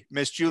 Julie.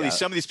 Miss Julie. Yeah.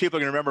 Some of these people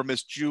are going to remember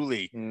Miss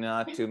Julie.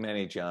 Not too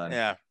many, John.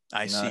 Yeah,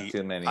 Not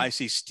too many. I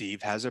see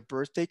Steve has a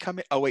birthday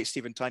coming. Oh, wait,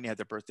 Steve and Tanya had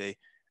their birthday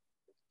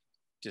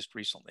just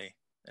recently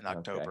in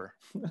October.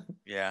 Okay.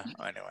 Yeah,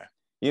 anyway.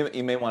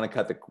 You may want to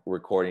cut the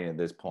recording at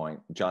this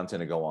point. John's going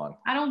to go on.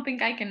 I don't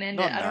think I can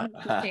end it. I don't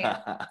know if you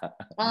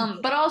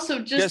can. But also,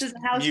 just as a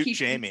housekeeping. Mute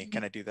Jamie.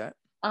 Can I do that?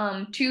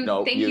 Thank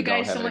you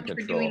guys so much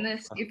for doing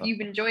this. If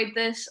you've enjoyed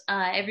this,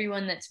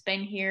 everyone that's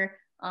been here,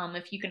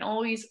 if you can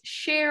always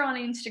share on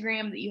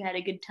Instagram that you had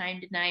a good time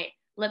tonight,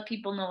 let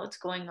people know what's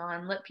going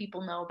on, let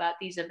people know about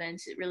these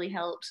events. It really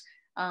helps.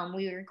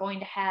 We are going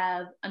to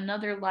have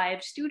another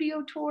live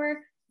studio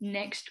tour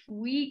next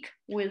week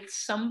with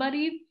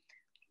somebody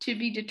to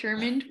be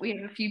determined. We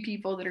have a few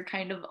people that are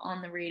kind of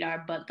on the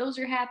radar, but those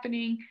are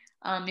happening.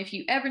 If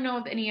you ever know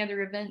of any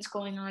other events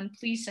going on,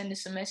 please send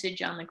us a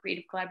message on the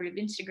Creative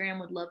Collaborative Instagram.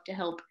 Would love to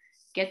help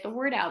get the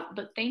word out.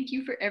 But thank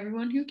you for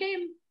everyone who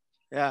came.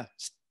 Yeah.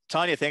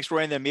 Tanya, thanks for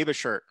wearing the amoeba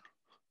shirt.